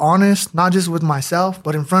so honest, not just with myself,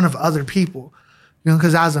 but in front of other people. You know,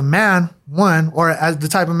 because as a man, or as the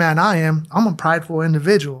type of man I am, I'm a prideful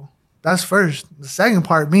individual. That's first. The second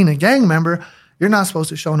part, being a gang member, you're not supposed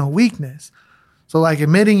to show no weakness. So like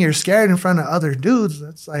admitting you're scared in front of other dudes,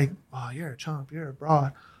 that's like, oh, you're a chump, you're a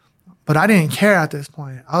broad. But I didn't care at this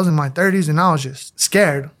point. I was in my 30s and I was just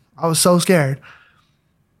scared. I was so scared.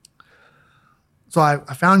 So I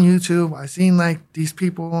found YouTube. I seen like these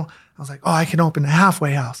people. I was like, oh, I can open a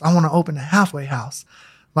halfway house. I want to open a halfway house.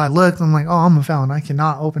 I looked, I'm like, oh, I'm a felon. I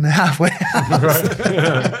cannot open a halfway house.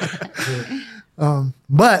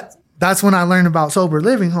 But that's when I learned about sober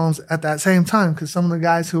living homes at that same time because some of the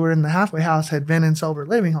guys who were in the halfway house had been in sober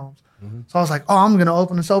living homes. Mm-hmm. So I was like, oh, I'm going to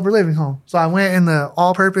open a sober living home. So I went in the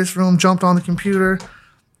all-purpose room, jumped on the computer,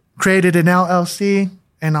 created an LLC,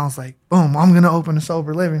 and I was like, boom, I'm going to open a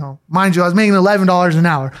sober living home. Mind you, I was making $11 an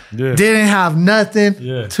hour. Yeah. Didn't have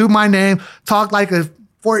nothing to my name, talked like a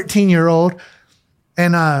 14-year-old.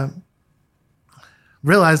 And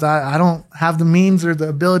realized I don't have the means or the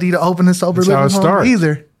ability to open a sober living home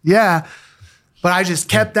either. Yeah. But I just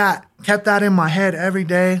kept that in my head every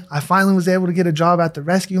day. I finally was able to get a job at the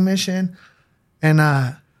rescue mission. And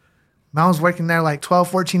I was working there like 12,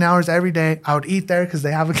 14 hours every day. I would eat there because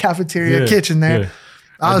they have a cafeteria kitchen there.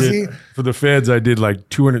 For the feds, I did like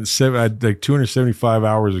 275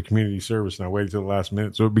 hours of community service, and I waited till the last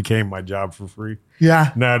minute, so it became my job for free.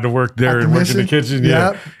 Yeah, and I had to work there and work in the kitchen.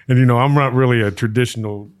 Yeah, and I'm not really a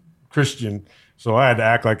traditional Christian, so I had to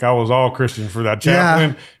act like I was all Christian for that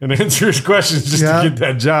chaplain and answer his questions just to get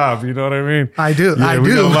that job. You know what I mean? I do. Yeah, we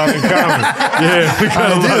got a lot in common. Yeah, we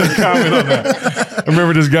got a lot in common on that. I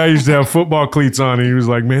remember this guy used to have football cleats on, and he was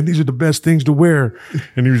like, "Man, these are the best things to wear."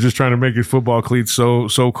 And he was just trying to make his football cleats so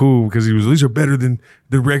cool because these are better than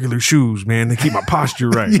the regular shoes, man. They keep my posture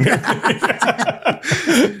right.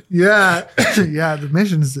 Yeah, the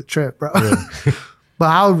mission is a trip, bro. Yeah. But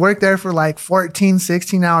I would work there for like 14,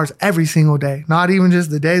 16 hours every single day. Not even just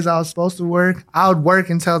the days I was supposed to work. I would work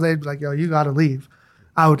until they'd be like, yo, you got to leave.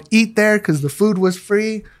 I would eat there because the food was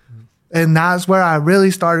free. And that's where I really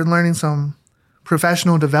started learning some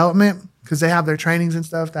professional development because they have their trainings and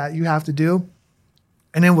stuff that you have to do.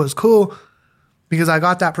 And it was cool because I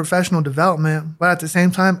got that professional development. But at the same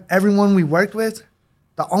time, everyone we worked with,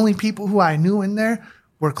 the only people who I knew in there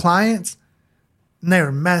were clients, and they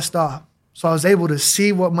were messed up. So I was able to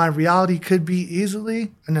see what my reality could be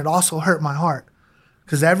easily, and it also hurt my heart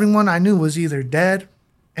because everyone I knew was either dead,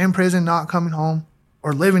 in prison, not coming home,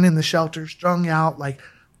 or living in the shelter, strung out, like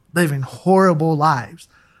living horrible lives.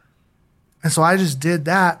 And so I just did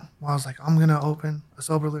that. I was like, I'm going to open a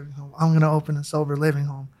sober living home. I'm going to open a sober living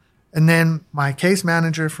home. And then my case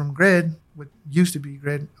manager from GRID, what used to be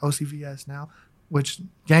GRID, OCVS now, which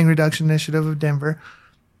Gang Reduction Initiative of Denver,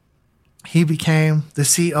 he became the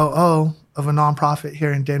COO of a nonprofit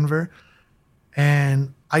here in Denver.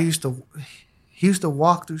 And he used to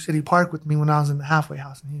walk through City Park with me when I was in the halfway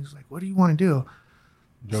house. And he was like, what do you want to do?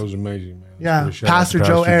 Joe's amazing, man. Yeah, Pastor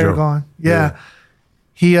Joe Aragon. Yeah.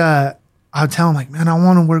 I would tell him, like, man, I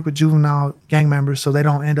want to work with juvenile gang members so they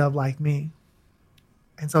don't end up like me.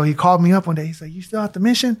 And so he called me up one day. He's like, you still at the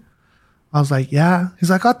mission? I was like, yeah. He's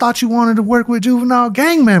like, I thought you wanted to work with juvenile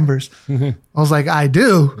gang members. I was like, I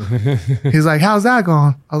do. He's like, how's that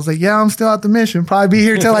going? I was like, yeah, I'm still at the mission. Probably be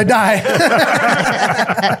here till I die.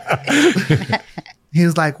 He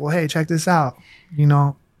was like, well, hey, check this out.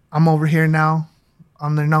 I'm over here now.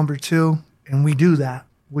 I'm their number 2, and we do that.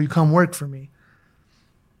 Will you come work for me?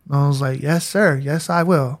 And I was like, yes, sir. Yes, I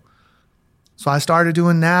will. So I started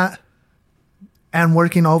doing that and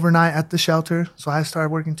working overnight at the shelter. So I started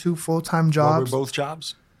working 2 full-time jobs. What were both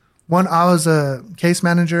jobs? I was a case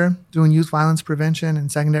manager doing youth violence prevention and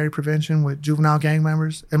secondary prevention with juvenile gang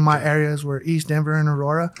members. And my areas were East Denver and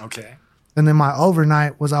Aurora. Okay. And then my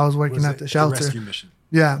overnight was I was working at the shelter. The rescue mission.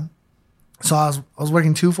 Yeah. So I was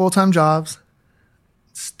working 2 full-time jobs.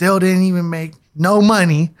 Still didn't even make no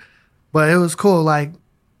money, but it was cool. Like,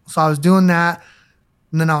 so I was doing that.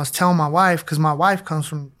 And then I was telling my wife, because my wife comes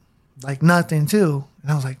from like nothing too.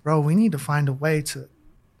 And I was like, bro, we need to find a way to,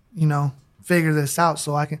 figure this out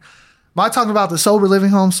so I can. But I talked about the sober living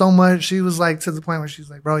home so much. She was like, to the point where she's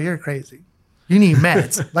like, bro, you're crazy. You need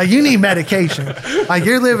meds. Like, you need medication. Like,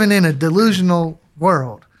 you're living in a delusional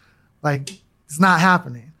world. Like, it's not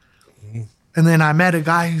happening. And then I met a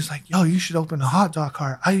guy who's like, yo, you should open a hot dog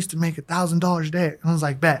cart. I used to make $1,000 a day. And I was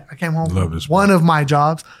like, bet. I came home from one of my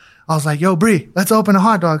jobs. I was like, yo, Bree, let's open a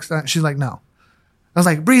hot dog stand. She's like, no. I was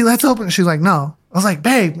like, Bree, let's open. She's like, no. I was like,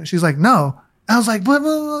 babe. She's like, no. I was like, blah,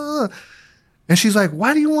 blah, blah, blah. And she's like,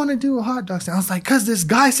 why do you want to do a hot dog stand? I was like, because this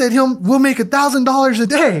guy said we'll make $1,000 a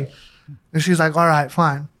day. And she's like, all right,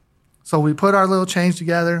 fine. So we put our little change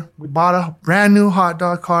together. We bought a brand new hot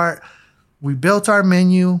dog cart. We built our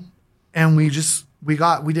menu, and we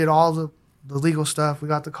did all the legal stuff. We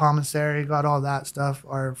got the commissary, got all that stuff,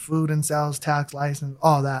 our food and sales tax license,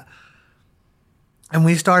 all that. And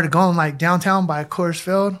we started going like downtown by Coors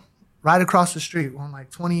Field, right across the street on like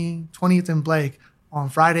 20th and Blake on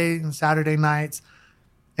Friday and Saturday nights.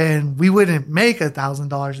 And we wouldn't make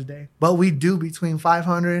 $1,000 a day, but we do between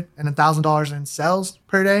 $500 and $1,000 in sales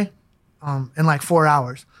per day in like 4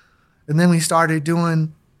 hours. And then we started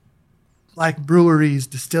doing like breweries,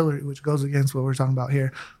 distillery, which goes against what we're talking about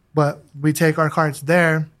here. But we take our carts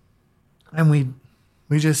there and we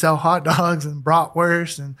just sell hot dogs and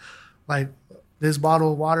bratwurst and like this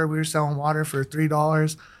bottle of water. We were selling water for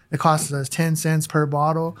 $3. It costs us 10 cents per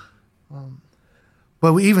bottle.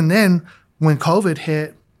 But even then, when COVID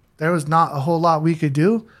hit, there was not a whole lot we could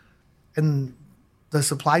do. And the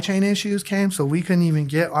supply chain issues came, so we couldn't even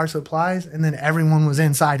get our supplies. And then everyone was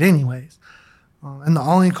inside anyways. And the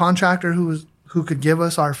only contractor who could give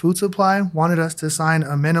us our food supply wanted us to sign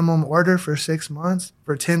a minimum order for 6 months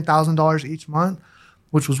for $10,000 each month,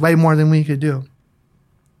 which was way more than we could do.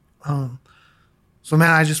 So, man,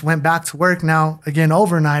 I just went back to work now, again,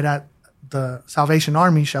 overnight at the Salvation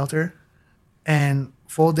Army shelter and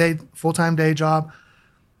full-time day job.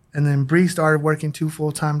 And then Bree started working 2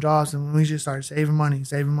 full-time jobs, and we just started saving money.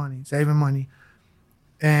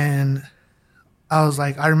 And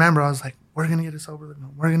I remember I was like, we're going to get a sober living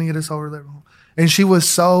home. And she was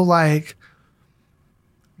so like,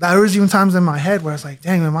 there was even times in my head where I was like,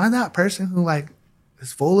 dang, am I that person who like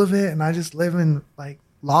is full of it and I just live in like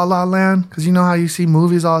La La Land? Because you know how you see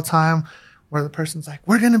movies all the time where the person's like,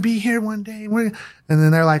 we're going to be here one day. And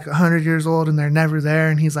then they're like 100 years old and they're never there.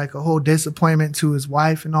 And he's like a whole disappointment to his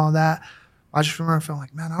wife and all that. I just remember feeling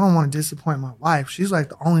like, man, I don't want to disappoint my wife. She's like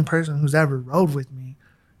the only person who's ever rode with me.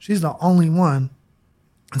 She's the only one.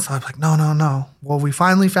 And so I'm like, no. Well, we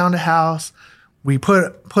finally found a house. We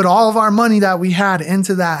put all of our money that we had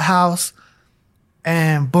into that house.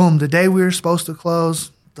 And boom, the day we were supposed to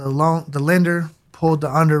close, the lender pulled the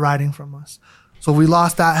underwriting from us. So we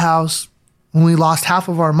lost that house. And we lost half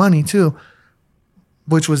of our money too,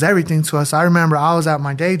 which was everything to us. I remember I was at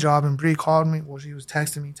my day job and Bree called me. Well, she was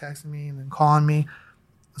texting me and then calling me.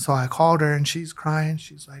 So I called her and she's crying.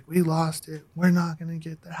 She's like, we lost it. We're not going to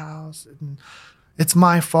get the house. And it's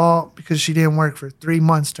my fault because she didn't work for 3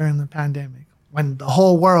 months during the pandemic when the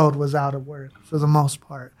whole world was out of work for the most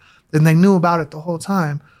part. And they knew about it the whole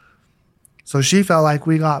time. So she felt like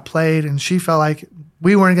we got played and she felt like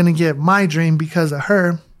we weren't going to get my dream because of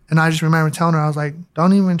her. And I just remember telling her, I was like,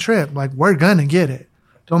 don't even trip. Like, we're going to get it.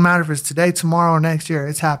 Don't matter if it's today, tomorrow, or next year.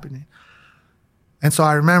 It's happening. And so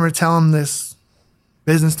I remember telling this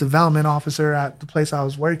business development officer at the place I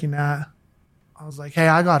was working at, I was like, hey,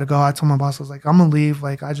 I got to go. I told my boss, I was like, I'm going to leave.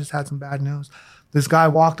 Like, I just had some bad news. This guy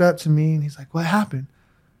walked up to me and he's like, what happened?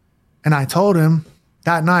 And I told him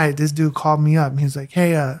that night, this dude called me up and he's like,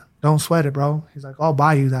 hey, don't sweat it, bro. He's like, I'll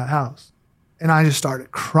buy you that house. And I just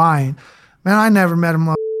started crying. Man, I never met a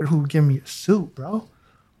motherfucker who would give me a suit, bro.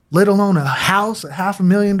 Let alone a house, a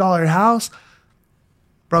 $500,000 house.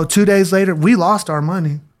 Bro, 2 days later, we lost our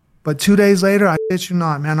money. But 2 days later, I shit you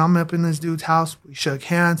not, man, I'm up in this dude's house. We shook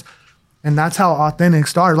hands. And that's how Authentic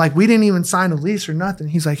started. Like, we didn't even sign a lease or nothing.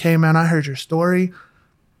 He's like, hey, man, I heard your story.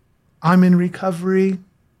 I'm in recovery.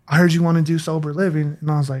 I heard you want to do sober living. And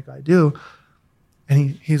I was like, I do.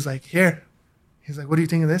 And he's like, here. He's like, what do you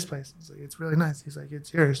think of this place? I was like, it's really nice. He's like,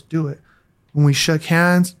 it's yours. Do it. When we shook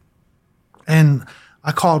hands, and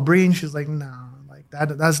I called Bree, and she's like, no, like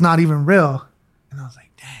that's not even real. And I was like,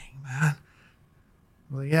 dang, man.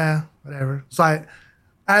 Well, yeah, whatever. So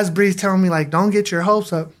as Bree's telling me, like, don't get your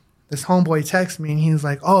hopes up, this homeboy texts me and he's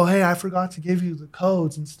like, oh, hey, I forgot to give you the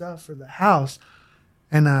codes and stuff for the house.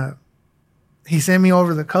 And he sent me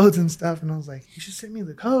over the codes and stuff. And I was like, you should send me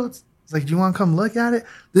the codes. He's like, do you want to come look at it?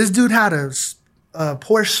 This dude had a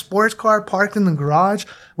Porsche sports car parked in the garage.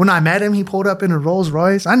 When I met him, he pulled up in a Rolls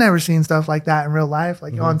Royce. I never seen stuff like that in real life,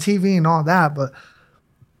 like on TV and all that.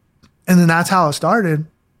 And then that's how it started.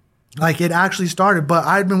 Like, it actually started, but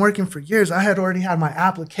I'd been working for years. I had already had my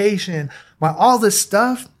application, all this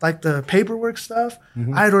stuff, like the paperwork stuff.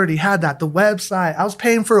 I had already had that. The website. I was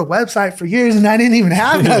paying for a website for years, and I didn't even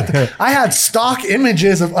have that. I had stock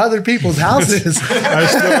images of other people's houses. I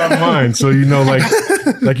still have mine. So,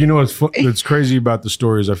 what's crazy about the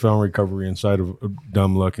story is I found recovery inside of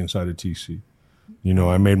dumb luck inside of TC.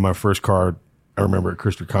 I made my first card, I remember, at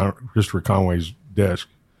Christopher Conway's desk.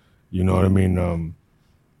 You know what I mean?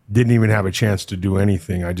 Didn't even have a chance to do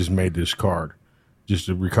anything. I just made this card, just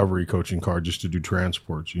a recovery coaching card, just to do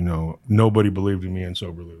transports. Nobody believed in me in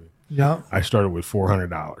sober living. Yeah. I started with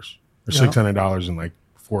 $400 or $600 and like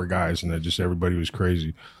 4 guys, and everybody was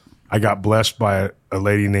crazy. I got blessed by a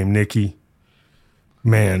lady named Nikki.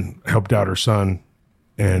 Man, helped out her son,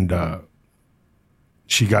 and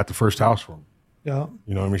she got the first house for him. Yeah.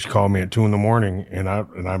 She called me at 2 a.m.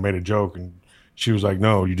 and I made a joke, and she was like,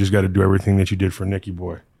 no, you just got to do everything that you did for Nikki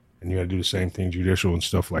boy. And you got to do the same thing, judicial and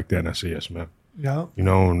stuff like that. And I said, yes, ma'am. Yeah.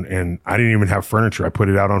 And I didn't even have furniture. I put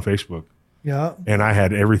it out on Facebook. Yeah. And I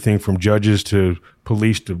had everything from judges to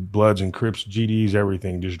police to Bloods and Crips, GDs,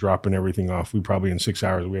 everything, just dropping everything off. We probably in 6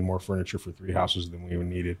 hours, we had more furniture for 3 houses than we even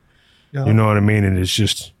needed. Yeah. You know what I mean? And it's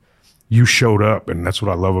just, you showed up, and that's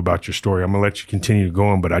what I love about your story. I'm going to let you continue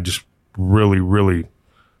going, but I just really, really,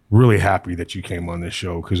 really happy that you came on this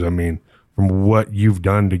show, because, from what you've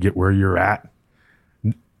done to get where you're at,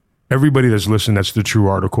 everybody that's listening, that's the true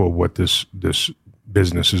article of what this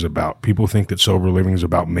business is about. People think that sober living is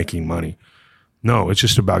about making money. No, it's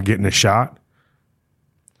just about getting a shot.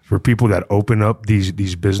 For people that open up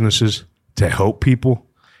these businesses to help people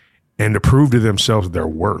and to prove to themselves their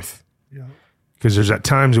worth. Yeah. Because there's at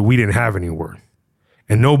times that we didn't have any worth.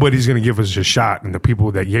 And nobody's going to give us a shot. And the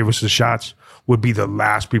people that gave us the shots would be the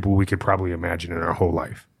last people we could probably imagine in our whole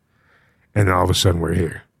life. And then all of a sudden we're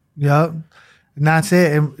here. Yep. And that's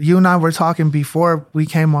it. And you and I were talking before we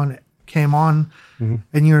came on, and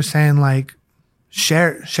you were saying, like,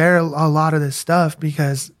 share a lot of this stuff,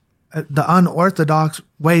 because the unorthodox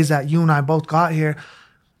ways that you and I both got here,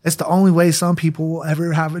 it's the only way some people will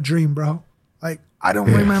ever have a dream, bro. Like, I don't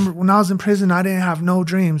remember when I was in prison, I didn't have no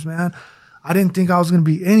dreams, man. I didn't think I was going to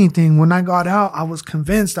be anything. When I got out, I was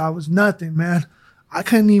convinced I was nothing, man. I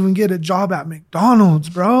couldn't even get a job at McDonald's,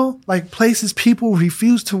 bro. Like, places people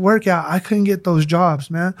refuse to work at, I couldn't get those jobs,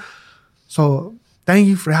 man. So thank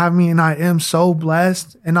you for having me, and I am so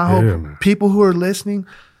blessed. And I hope people who are listening,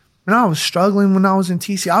 and I was struggling when I was in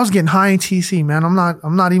TC. I was getting high in TC, man. I'm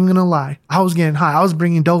not even gonna lie. I was getting high. I was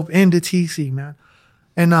bringing dope into TC, man.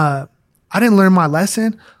 And I didn't learn my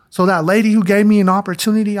lesson. So that lady who gave me an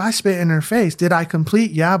opportunity, I spit in her face. Did I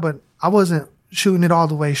complete? Yeah, but I wasn't shooting it all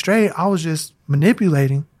the way straight. I was just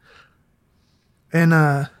manipulating.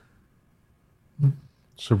 And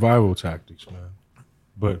survival tactics, man.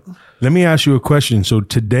 But let me ask you a question. So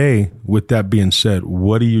today, with that being said,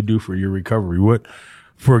 what do you do for your recovery? What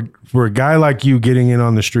for a guy like you getting in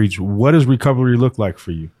on the streets, what does recovery look like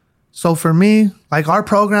for you? So for me, like, our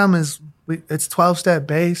program it's 12-step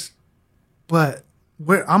based, but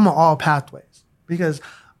I'm on all pathways, because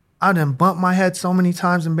I done bumped my head so many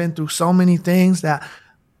times and been through so many things that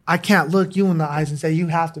I can't look you in the eyes and say you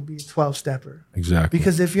have to be a 12-stepper. Exactly.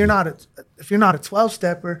 Because if you're not a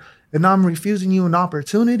 12-stepper and I'm refusing you an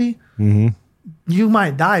opportunity, you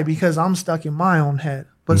might die, because I'm stuck in my own head.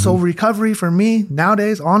 But so recovery for me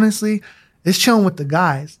nowadays, honestly, is chilling with the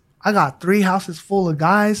guys. I got 3 houses full of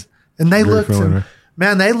guys, and they look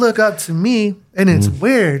up to me, and it's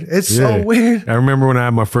weird. It's so weird. I remember when I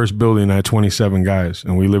had my first building, I had 27 guys,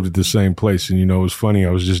 and we lived at the same place. And, it was funny.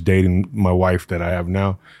 I was just dating my wife that I have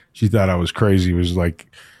now. She thought I was crazy. It was like,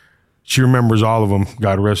 she remembers all of them.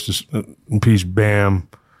 God rest in peace, Bam.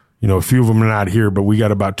 A few of them are not here, but we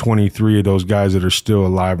got about 23 of those guys that are still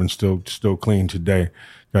alive and still clean today.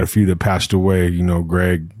 Got a few that passed away,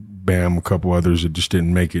 Greg, Bam, a couple others that just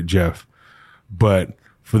didn't make it, Jeff. But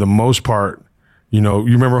for the most part, you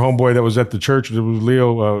remember homeboy that was at the church? It was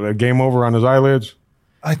Leo, game over on his eyelids.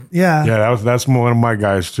 Yeah, that's one of my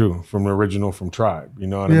guys too, from the original, from Tribe. You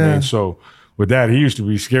know what I mean? So with that, he used to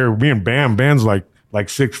be scared. Me and Bam's like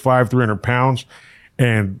 6'5", 300 pounds.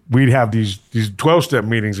 And we'd have these 12-step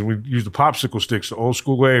meetings, and we'd use the popsicle sticks, the old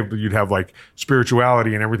school way, but you'd have like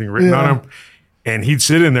spirituality and everything written on them. And he'd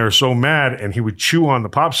sit in there so mad, and he would chew on the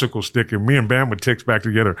popsicle stick, and me and Bam would text back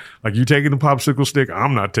together. Like, you taking the popsicle stick?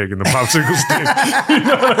 I'm not taking the popsicle stick. You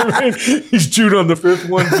know what I mean? He's chewed on the 5th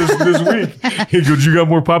one this week. He goes, you got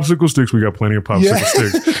more popsicle sticks? We got plenty of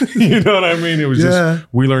popsicle sticks. You know what I mean? It was just,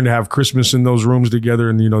 we learned to have Christmas in those rooms together.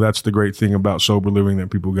 And, you know, that's the great thing about sober living that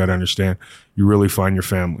people got to understand. You really find your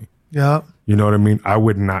family. Yeah. You know what I mean? I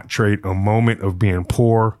would not trade a moment of being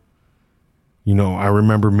poor. You know, I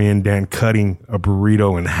remember me and Dan cutting a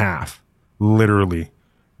burrito in half, literally,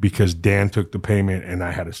 because Dan took the payment and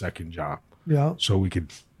I had a second job. Yeah. So we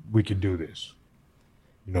could do this.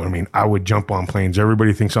 You know what I mean? I would jump on planes.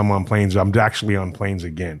 Everybody thinks I'm on planes. I'm actually on planes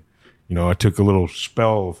again. You know, I took a little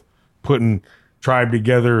spell of putting tribe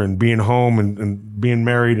together and being home and being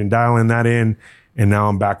married and dialing that in. And now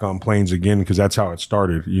I'm back on planes again because that's how it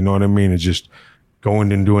started. You know what I mean? It's just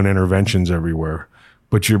going and doing interventions everywhere.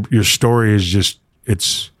 But your story is just,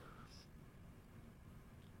 it's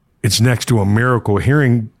next to a miracle.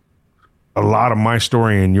 Hearing a lot of my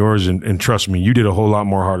story and yours, and trust me, you did a whole lot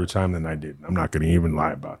more harder time than I did. I'm not going to even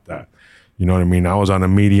lie about that. You know what I mean? I was on a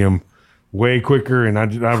medium way quicker, and I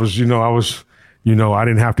didn't have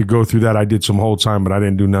to go through that. I did some whole time, but I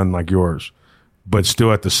didn't do nothing like yours. But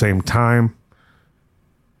still at the same time,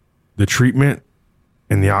 the treatment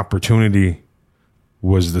and the opportunity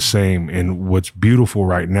was the same. And what's beautiful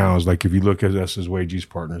right now is, like, if you look at us as Wages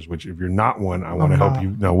partners, which if you're not one, I want to help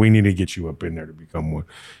you. No, we need to get you up in there to become one.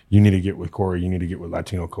 You need to get with Corey. You need to get with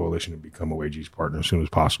Latino Coalition to become a Wages partner as soon as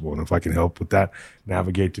possible. And if I can help with that,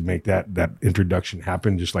 navigate to make that introduction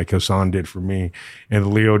happen, just like Hassan did for me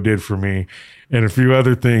and Leo did for me and a few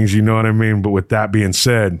other things, you know what I mean? But with that being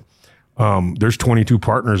said, there's 22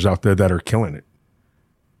 partners out there that are killing it.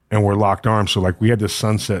 And we're locked arms. So, like, we had this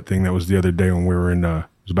sunset thing that was the other day when we were in, it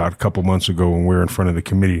was about a couple months ago when we were in front of the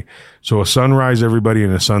committee. So a sunrise, everybody,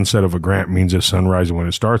 and a sunset of a grant means a sunrise when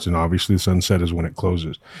it starts. And obviously the sunset is when it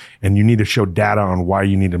closes. And you need to show data on why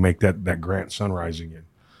you need to make that grant sunrise again.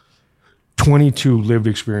 22 lived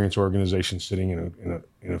experience organizations sitting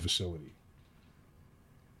in a facility.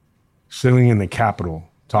 Sitting in the Capitol,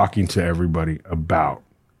 talking to everybody about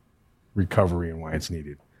recovery and why it's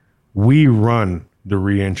needed. We run the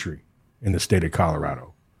reentry in the state of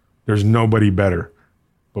Colorado. There's nobody better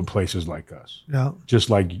but places like us. Yeah.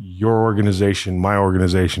 Just like your organization, my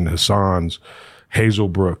organization, Hassan's,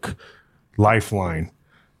 Hazelbrook, Lifeline.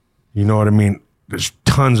 You know what I mean? There's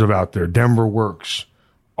tons of out there. Denver Works,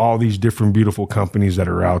 all these different beautiful companies that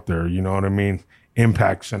are out there. You know what I mean?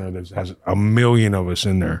 Impact Center that has 1 million of us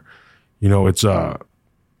in there. You know, it's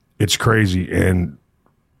crazy. And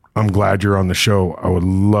I'm glad you're on the show. I would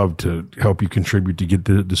love to help you contribute to get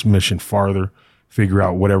this mission farther, figure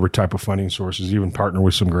out whatever type of funding sources, even partner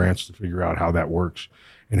with some grants to figure out how that works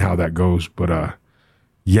and how that goes. But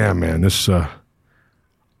yeah, man,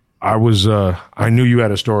 I knew you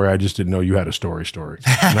had a story. I just didn't know you had a story.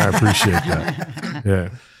 And I appreciate that. Yeah.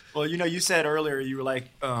 Well, you know, you said earlier, you were like,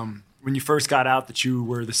 when you first got out, that you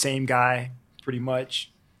were the same guy pretty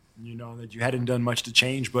much, you know, that you hadn't done much to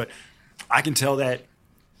change. But I can tell that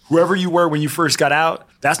whoever you were when you first got out,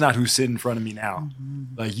 that's not who's sitting in front of me now.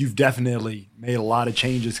 Mm-hmm. Like, you've definitely made a lot of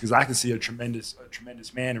changes, because I can see a tremendous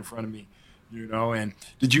man in front of me, you know. And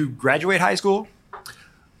did you graduate high school?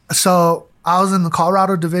 So I was in the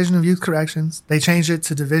Colorado Division of Youth Corrections. They changed it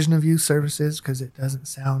to Division of Youth Services because it doesn't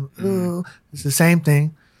sound, it's the same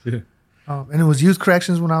thing. Yeah. And it was youth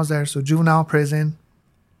corrections when I was there, so juvenile prison.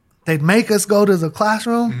 They'd make us go to the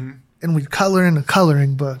classroom and we'd color in a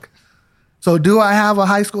coloring book. So do I have a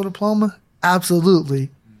high school diploma? Absolutely.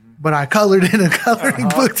 But I colored in a coloring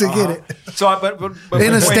book to get it. So, but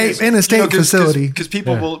in a state facility. Because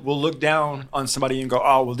people will look down on somebody and go,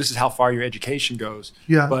 oh, well, this is how far your education goes.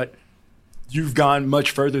 Yeah. But you've gone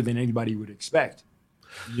much further than anybody would expect.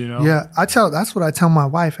 You know? Yeah. That's what I tell my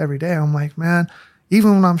wife every day. I'm like, man,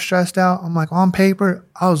 even when I'm stressed out, I'm like, on paper,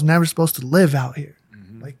 I was never supposed to live out here.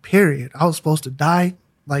 Like, period. I was supposed to die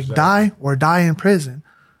in prison.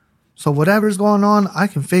 So whatever's going on, I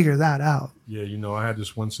can figure that out. Yeah, you know, I had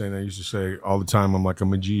this one saying I used to say all the time. I'm like,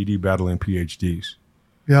 I'm a GED battling PhDs.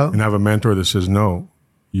 Yeah. And I have a mentor that says, no,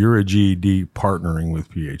 you're a GED partnering with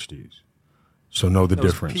PhDs. So know the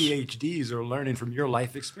difference. PhDs are learning from your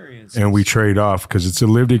life experience. And we trade off because it's a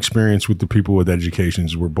lived experience with the people with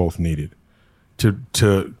educations. We're both needed.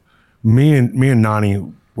 To me and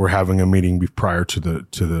Nani were having a meeting prior to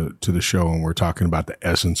the show, and we're talking about the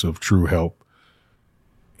essence of true help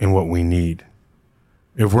and what we need.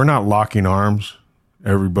 If we're not locking arms,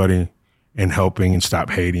 everybody, and helping and stop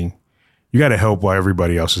hating, you got to help while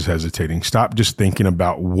everybody else is hesitating. Stop just thinking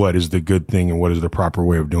about what is the good thing and what is the proper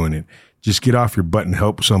way of doing it. Just get off your butt and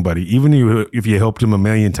help somebody. Even if you helped them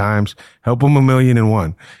 1,000,000 times, help them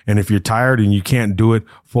 1,000,001. And if you're tired and you can't do it,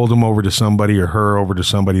 fold them over to somebody or her over to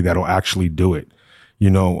somebody that'll actually do it.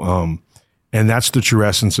 And that's the true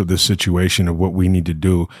essence of this situation of what we need to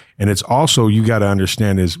do. And it's also, you got to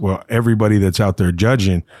understand is, well, everybody that's out there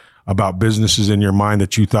judging about businesses in your mind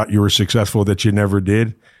that you thought you were successful that you never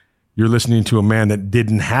did, you're listening to a man that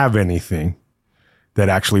didn't have anything, that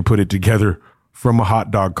actually put it together from a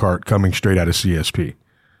hot dog cart coming straight out of CSP.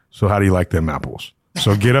 So how do you like them apples?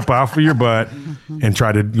 So get up off of your butt and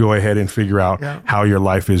try to go ahead and figure out how your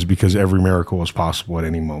life is, because every miracle is possible at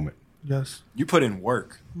any moment. Yes. You put in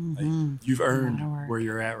work. Like, you've earned where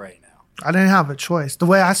you're at right now. I didn't have a choice. The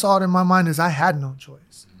way I saw it in my mind is I had no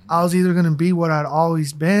choice. I was either going to be what I'd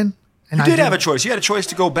always been. And You did have a choice. You had a choice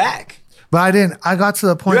to go back. But I didn't. I got to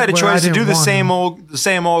the point where You had a choice to do the want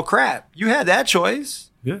same old crap. You had that choice.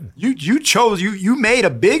 Yeah. You chose. You made a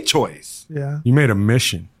big choice. Yeah. You made a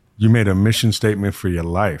mission. You made a mission statement for your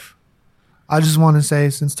life. I just want to say,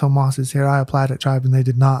 since Tomas is here, I applied at Tribe and they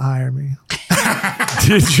did not hire me.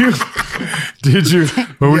 Did you? Did you?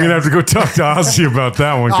 Well, we're going to have to go talk to Ozzy about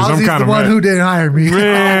that one, because I'm Ozzy's kind the of one mad. who didn't hire me.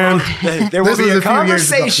 Man. There will be a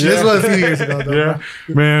conversation. This was a few years ago, though. Yeah.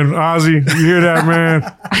 Man, Ozzy, you hear that,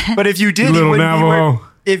 man? But if you did, You you little wouldn't be Navajo. where,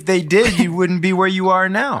 if they did, you wouldn't be where you are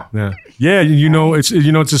now. Yeah. Yeah, it's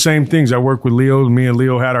the same things. I work with Leo. Me and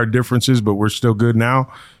Leo had our differences, but we're still good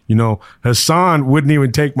now. Hassan wouldn't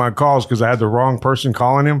even take my calls because I had the wrong person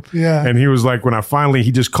calling him. Yeah. And he was like,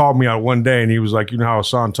 he just called me out one day and he was like, you know how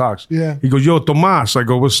Hassan talks? Yeah. He goes, yo, Tomas. I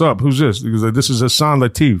go, what's up? Who's this? He goes, this is Hassan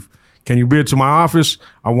Latif. Can you be to my office?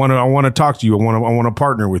 I want to talk to you. I want to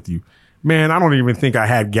partner with you. Man, I don't even think I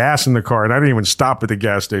had gas in the car, and I didn't even stop at the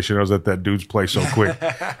gas station. I was at that dude's place so quick.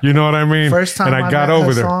 You know what I mean? First time and I got met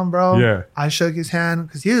over Hassan, there. bro, Yeah. I shook his hand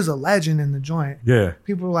because he was a legend in the joint. Yeah.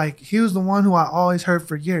 People were like, he was the one who I always heard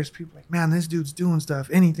for years. People were like, man, this dude's doing stuff.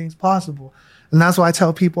 Anything's possible. And that's why I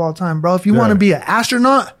tell people all the time, bro, if you want to be an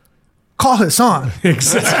astronaut, call Hassan.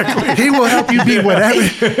 Exactly. He will help you be whatever.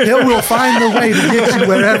 He will find the way to get you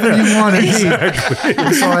wherever you want to be. Exactly.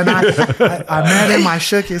 And so, I met him. I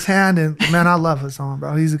shook his hand, and man, I love Hassan,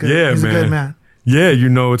 bro. He's a good man. Yeah,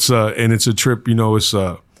 it's a trip.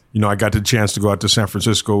 I got the chance to go out to San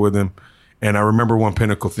Francisco with him, and I remember one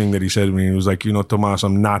pinnacle thing that he said to me. He was like, Tomas,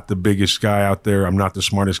 I'm not the biggest guy out there. I'm not the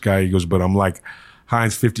smartest guy. He goes, but I'm like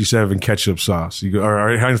Heinz 57 ketchup sauce.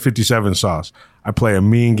 Or Heinz 57 sauce. I play a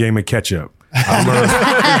mean game of ketchup. I learn.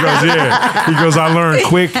 He goes, I learn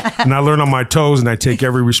quick and I learn on my toes, and I take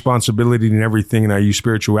every responsibility and everything, and I use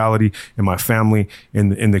spirituality and my family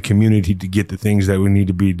and in the community to get the things that we need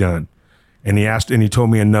to be done. And he told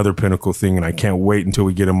me another pinnacle thing, and I can't wait until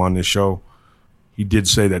we get him on this show. He did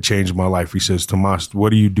say that changed my life. He says, Tomas, what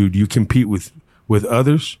do? Do you compete with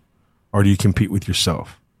others, or do you compete with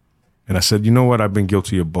yourself? And I said, you know what? I've been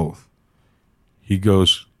guilty of both. He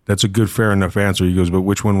goes, that's a good, fair enough answer. He goes, but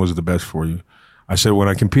which one was the best for you? I said, when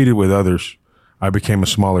I competed with others, I became a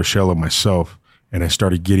smaller shell of myself, and I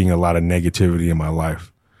started getting a lot of negativity in my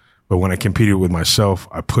life. But when I competed with myself,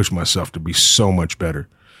 I pushed myself to be so much better.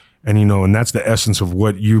 And, and that's the essence of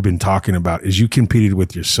what you've been talking about, is you competed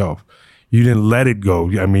with yourself. You didn't let it go.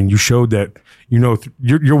 I mean, you showed that,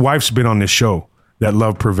 your wife's been on this show, that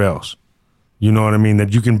love prevails. You know what I mean?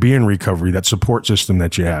 That you can be in recovery, that support system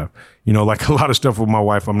that you have. Like a lot of stuff with my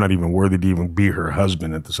wife, I'm not even worthy to even be her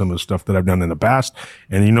husband at some of the stuff that I've done in the past.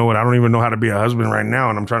 And you know what? I don't even know how to be a husband right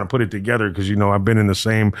now. And I'm trying to put it together because, I've been in the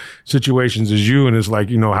same situations as you. And it's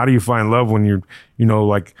like, how do you find love when you're,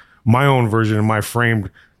 like my own version of my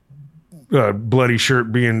framed bloody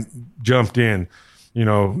shirt being jumped in?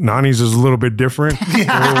 Nani's is a little bit different.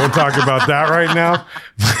 We'll talk about that right now.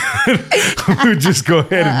 We'll just go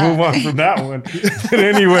ahead and move on from that one. But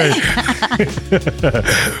anyway,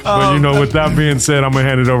 with that being said, I'm going to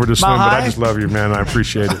hand it over to Slim, but I just love you, man. I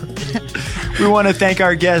appreciate it. We want to thank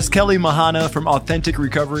our guest, Kelly Mahana from Authentic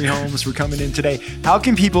Recovery Homes, for coming in today. How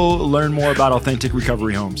can people learn more about Authentic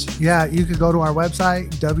Recovery Homes? Yeah, you can go to our website,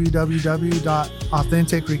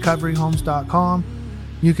 www.authenticrecoveryhomes.com.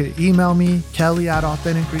 You can email me,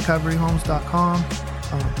 kelly@authenticrecoveryhomes.com.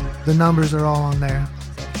 The numbers are all on there.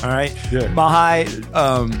 All right. Yeah. Mahai,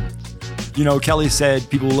 Kelly said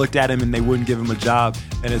people looked at him and they wouldn't give him a job.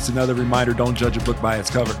 And it's another reminder, don't judge a book by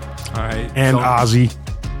its cover. All right. And Ozzy.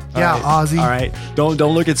 Yeah, Ozzy. All right. Don't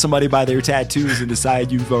look at somebody by their tattoos and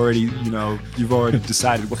decide you've already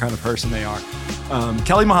decided what kind of person they are.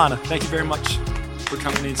 Kelly Mahana, thank you very much. for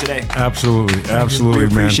coming in today. Absolutely. We Man.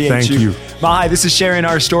 appreciate Thank you. Mahai, this is Sharing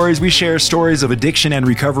Our Stories. We share stories of addiction and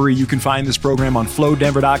recovery. You can find this program on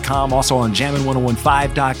flowdenver.com, also on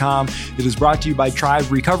jammin1015.com. It is brought to you by Tribe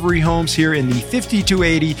Recovery Homes here in the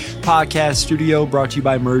 5280 podcast studio, brought to you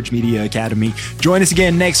by Merge Media Academy. Join us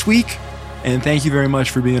again next week, and thank you very much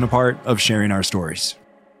for being a part of Sharing Our Stories.